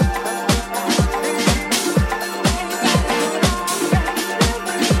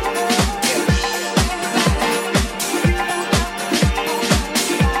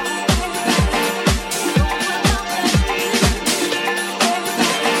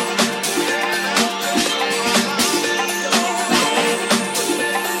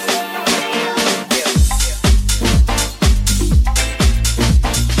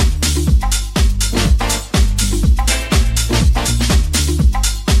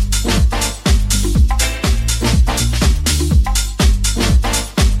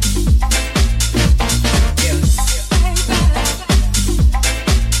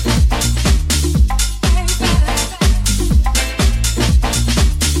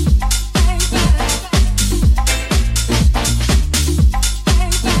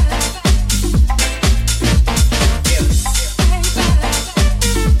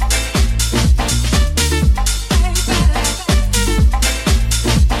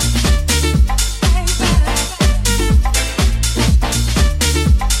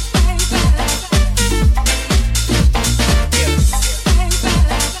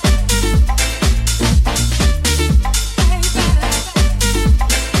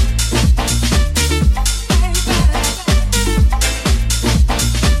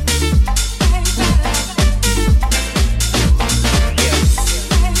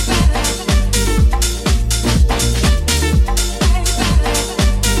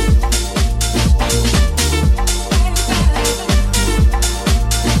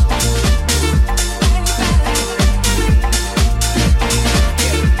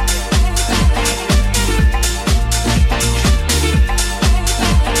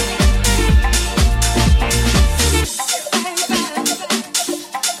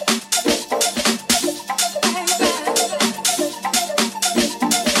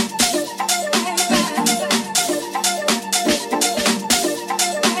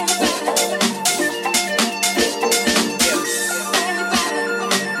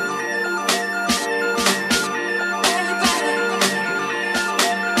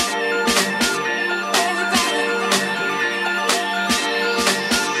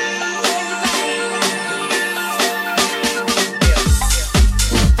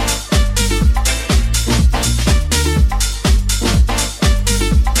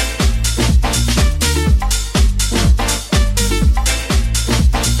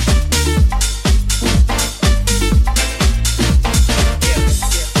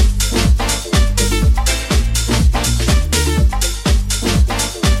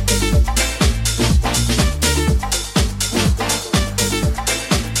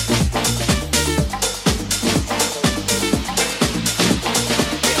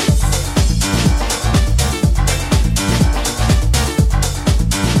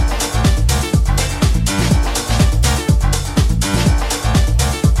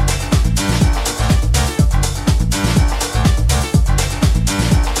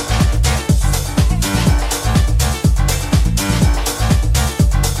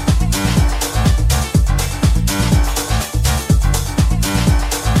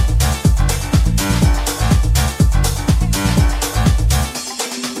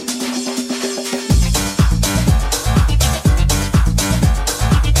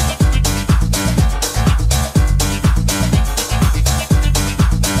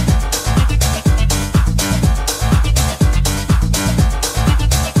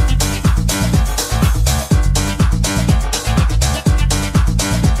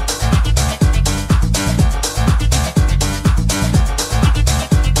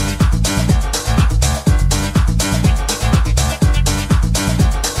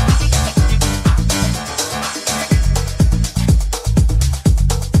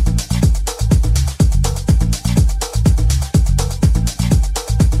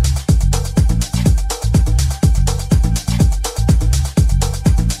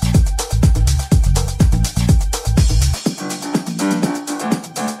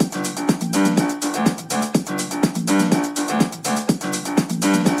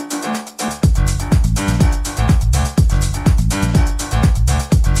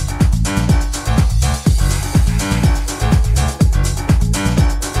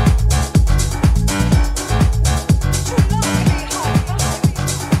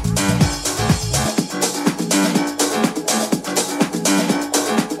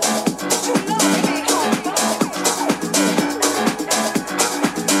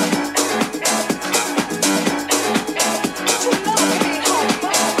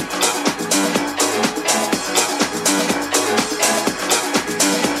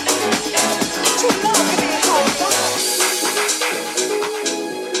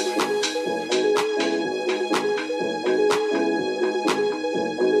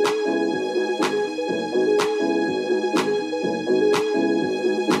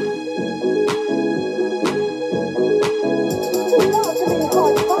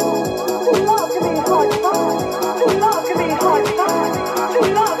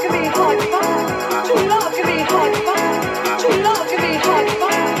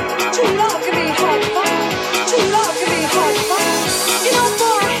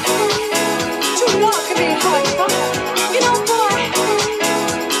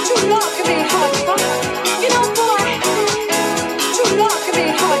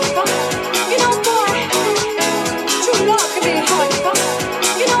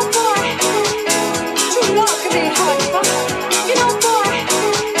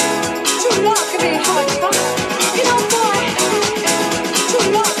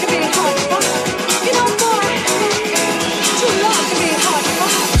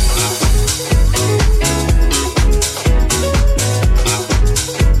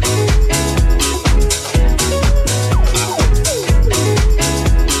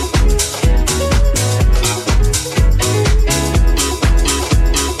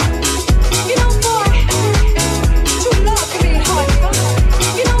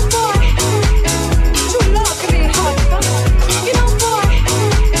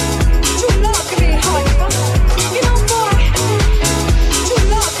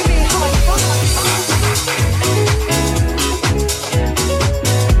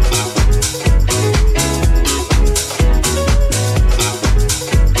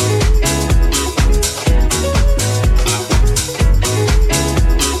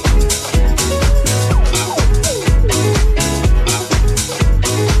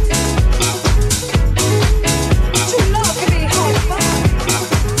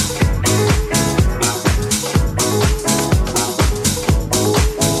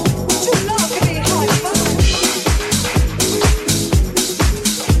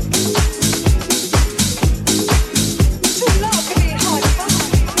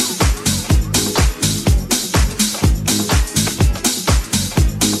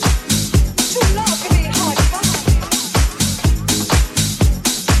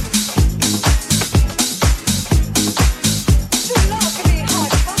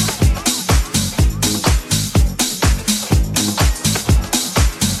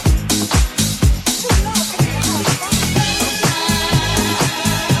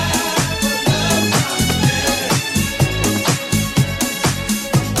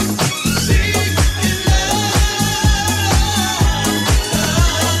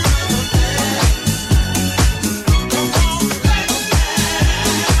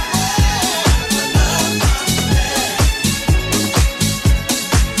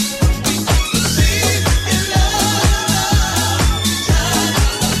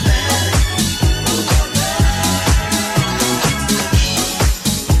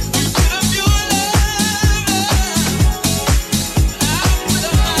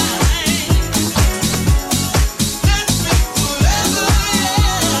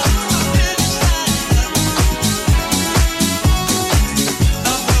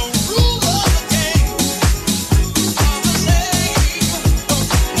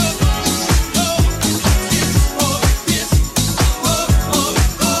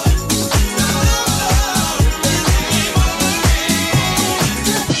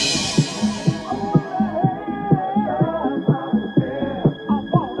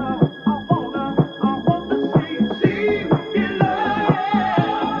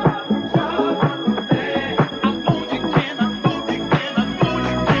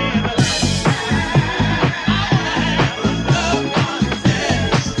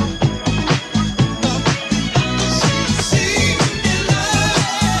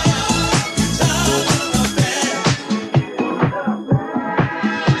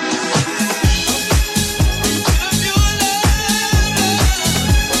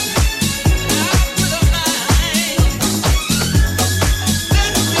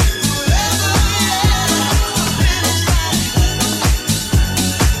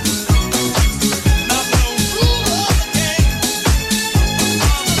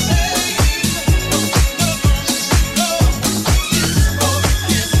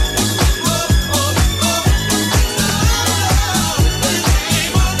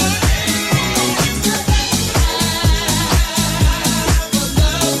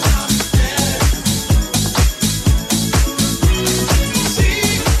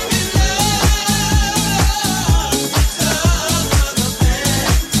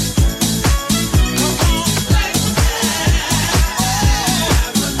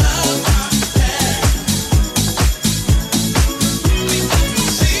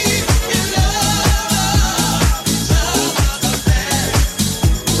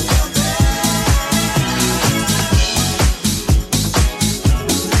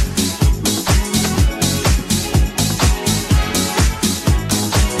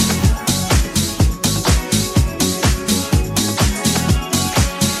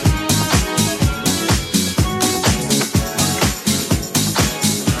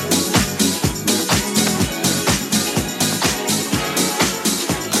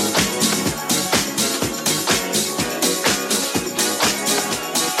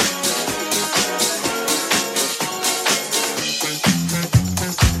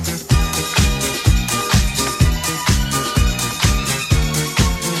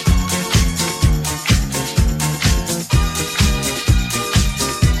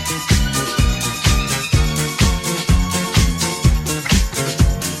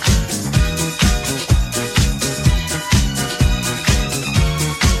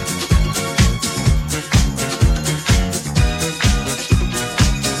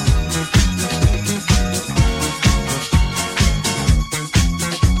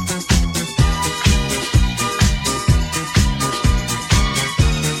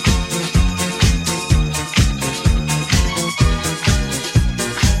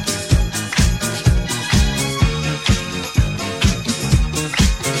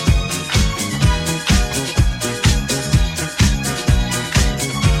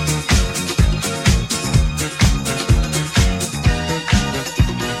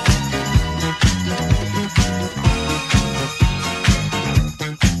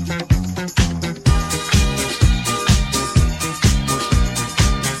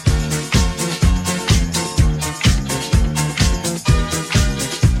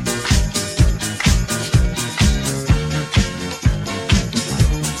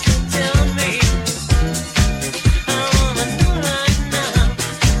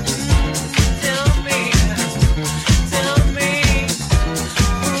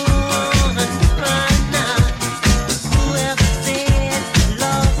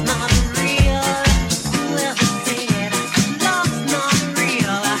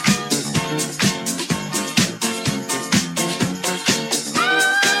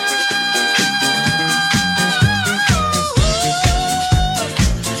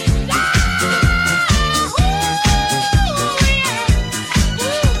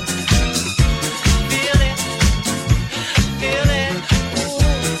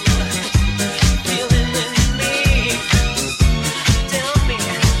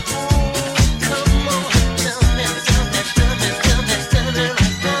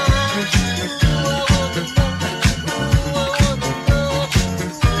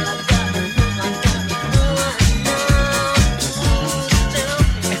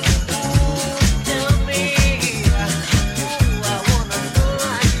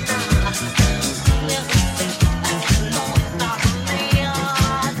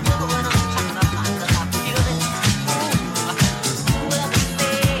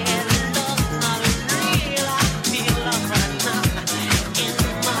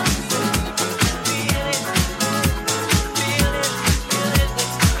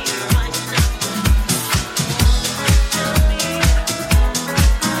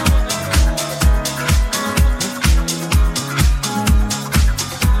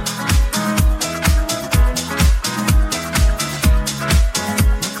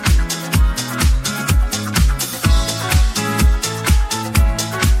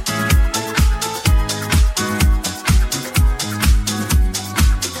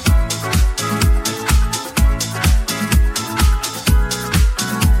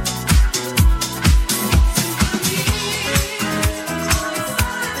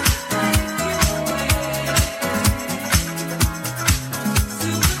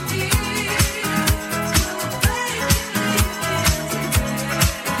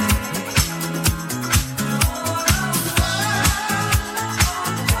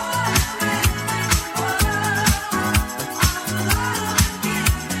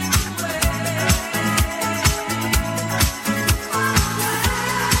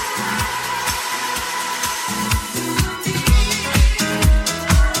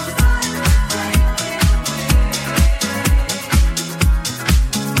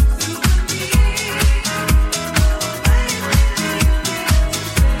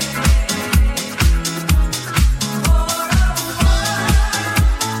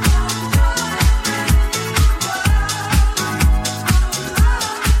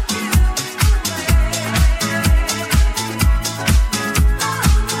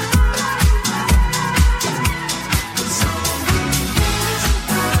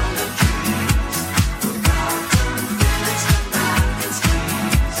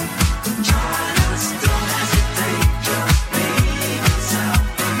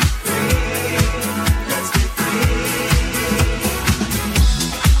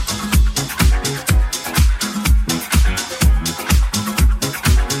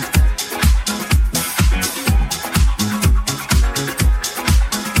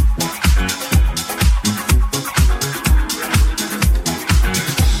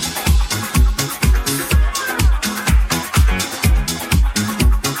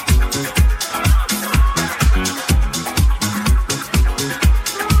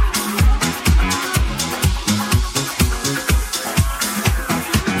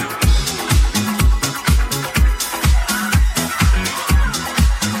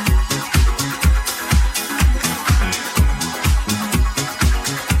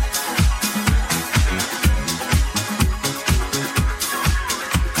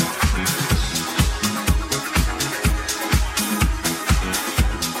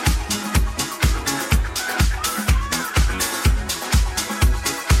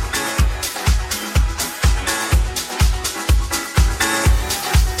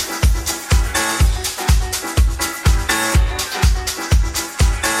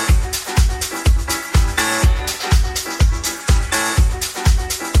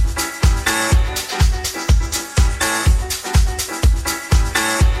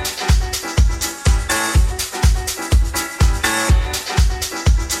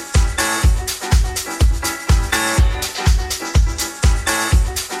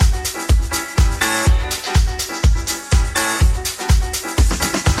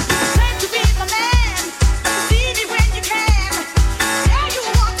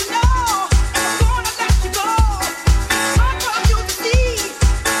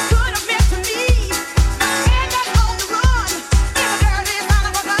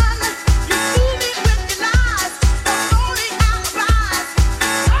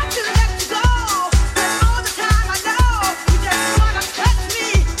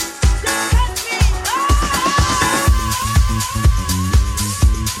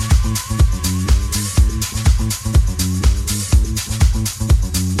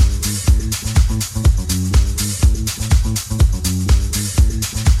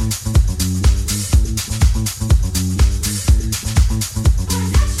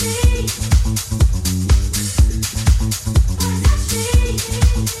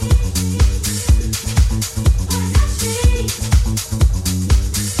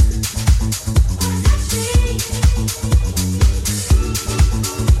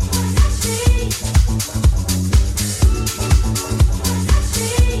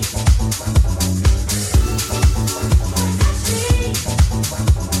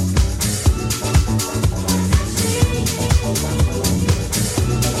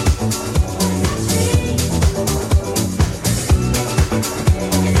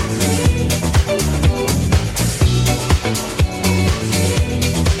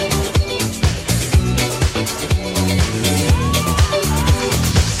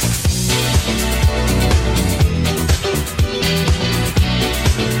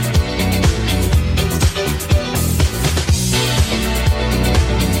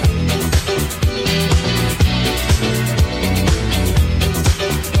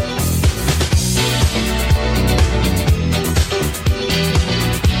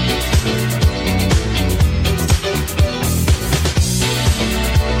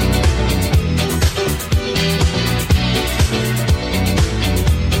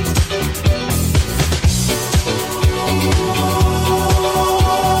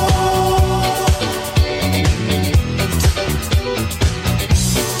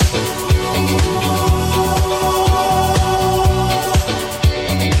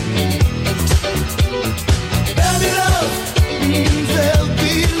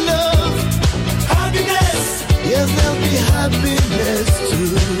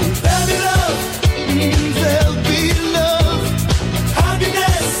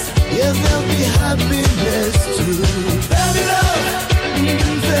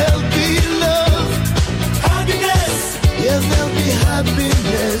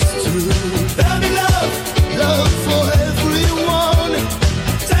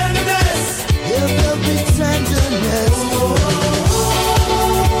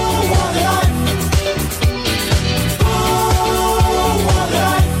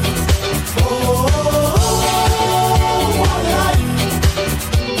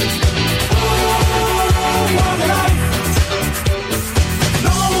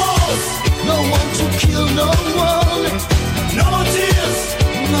 no one. No more tears.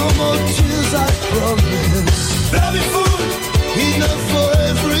 No more tears, I promise. There'll be food. Enough for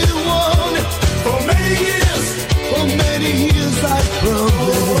everyone. For many years. For many years, I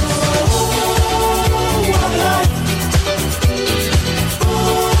promise. What a life. Oh,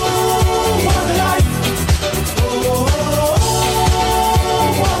 what a life. Oh,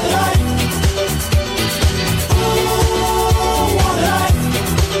 what a life. Oh, what a life.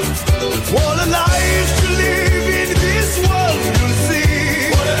 What a life to live in this world, you'll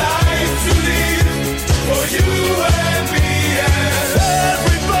see. What a life to live for you and me. And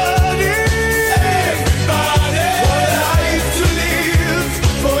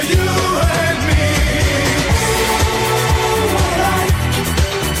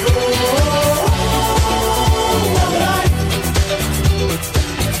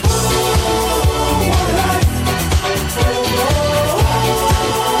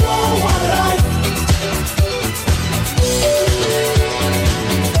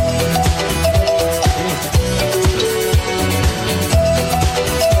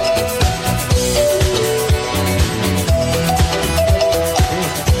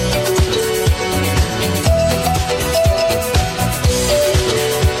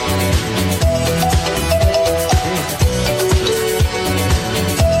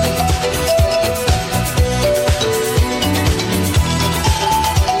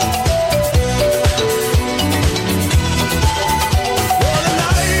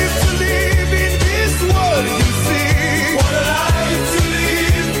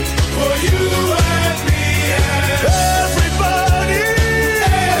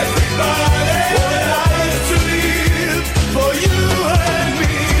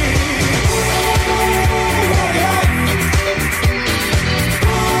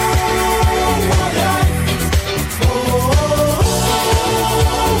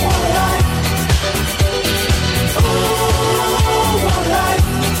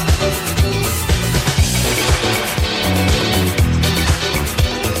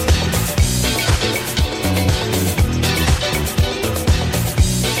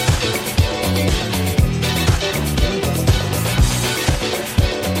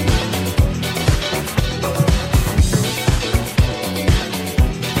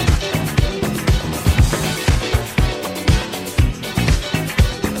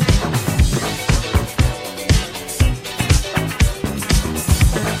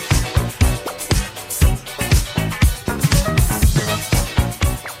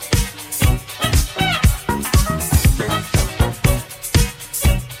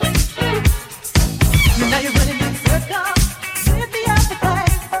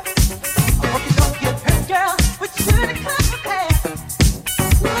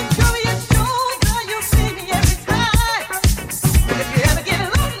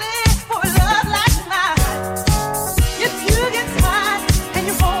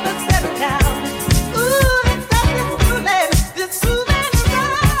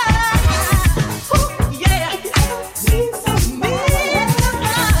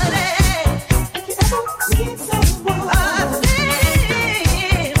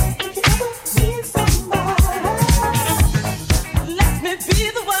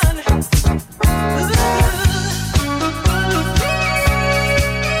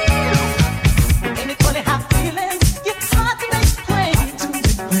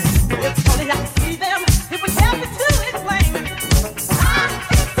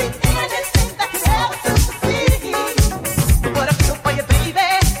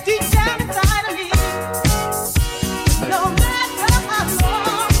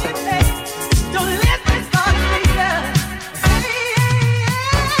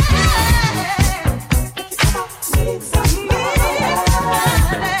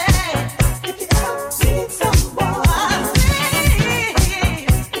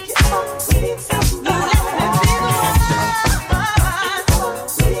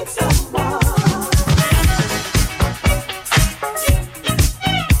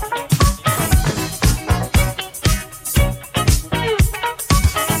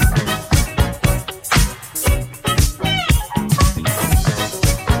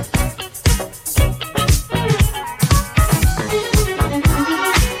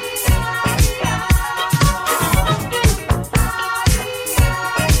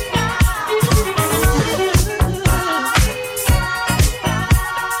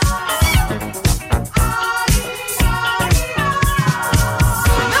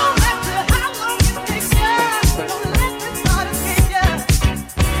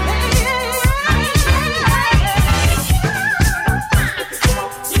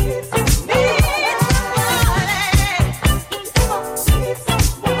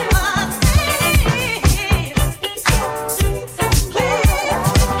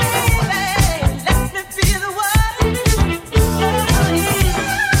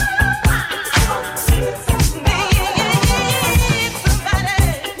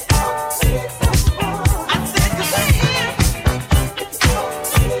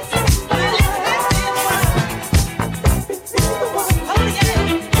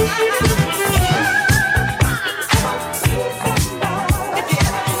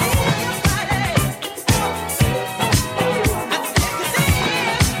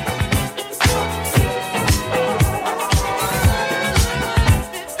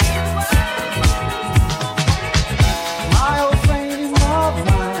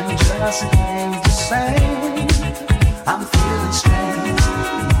just ain't the same. I'm feeling strange.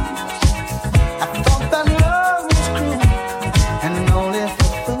 I thought that love was cruel and only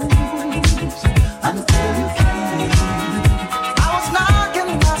for fools until you came. I was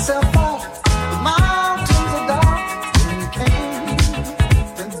knocking myself off the mountains of dark when you came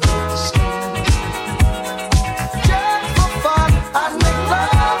and broke the skin. Just for fun, I'd make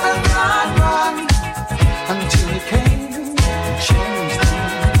love and I'd run until you came and changed things.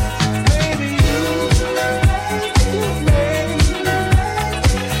 Baby, you made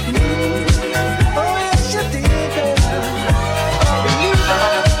oh yes you did, girl. Believer,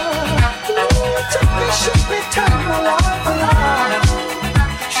 took me, shook me, turned my life around.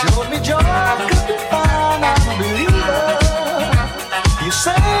 Showed me joy could be found. I'm a believer. You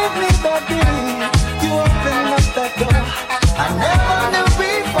saved me that day. You opened up that door I never knew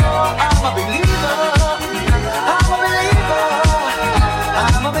before. I'm a believer. I'm a believer.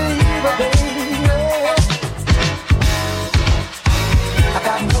 I'm a believer, baby. I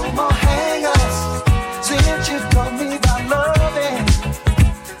got no more hang-ups since you told me about loving.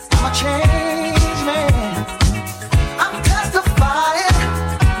 I'm a changed man. I'm testifying.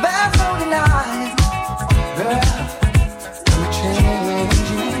 There's no denying, girl. I'm changing.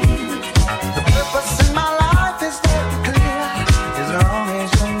 The purpose in my life is very clear. As long as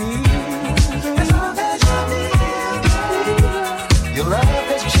you're near, as long as you're near, your love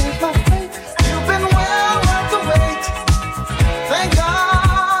has changed my fate. You've been well worth the wait. Thank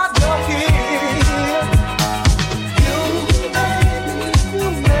God you're here. You made me.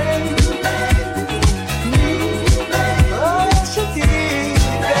 Oh yes you did.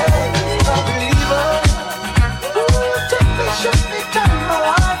 A believer. Ooh, took me, shook me, turned my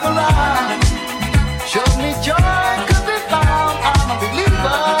life around. Showed me joy could be found. I'm a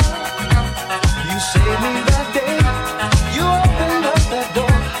believer. You saved me that day. You opened up that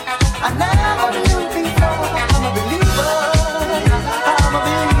door I never knew before. I'm a believer. I'm a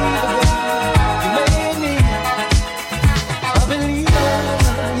believer, baby. You made me a believer,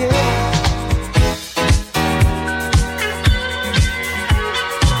 yeah.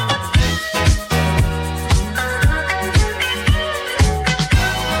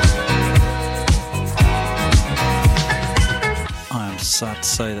 I am sad to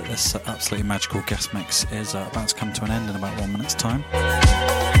say that this absolutely magical guest mix is about to come to an end in about 1 minute's time.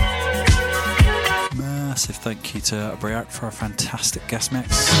 Massive thank you to Briac for a fantastic guest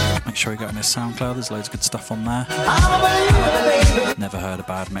mix. Make sure you go on his SoundCloud, there's loads of good stuff on there. I'm a believer, baby. Never heard a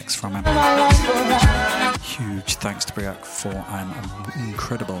bad mix from him. My life around. Huge thanks to Briac for an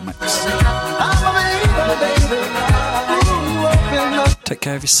incredible mix. I'm a believer, baby. Ooh, open up. Take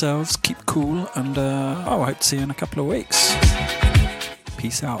care of yourselves, keep cool, and I hope to see you in a couple of weeks.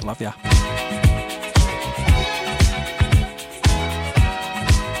 Peace out, love ya.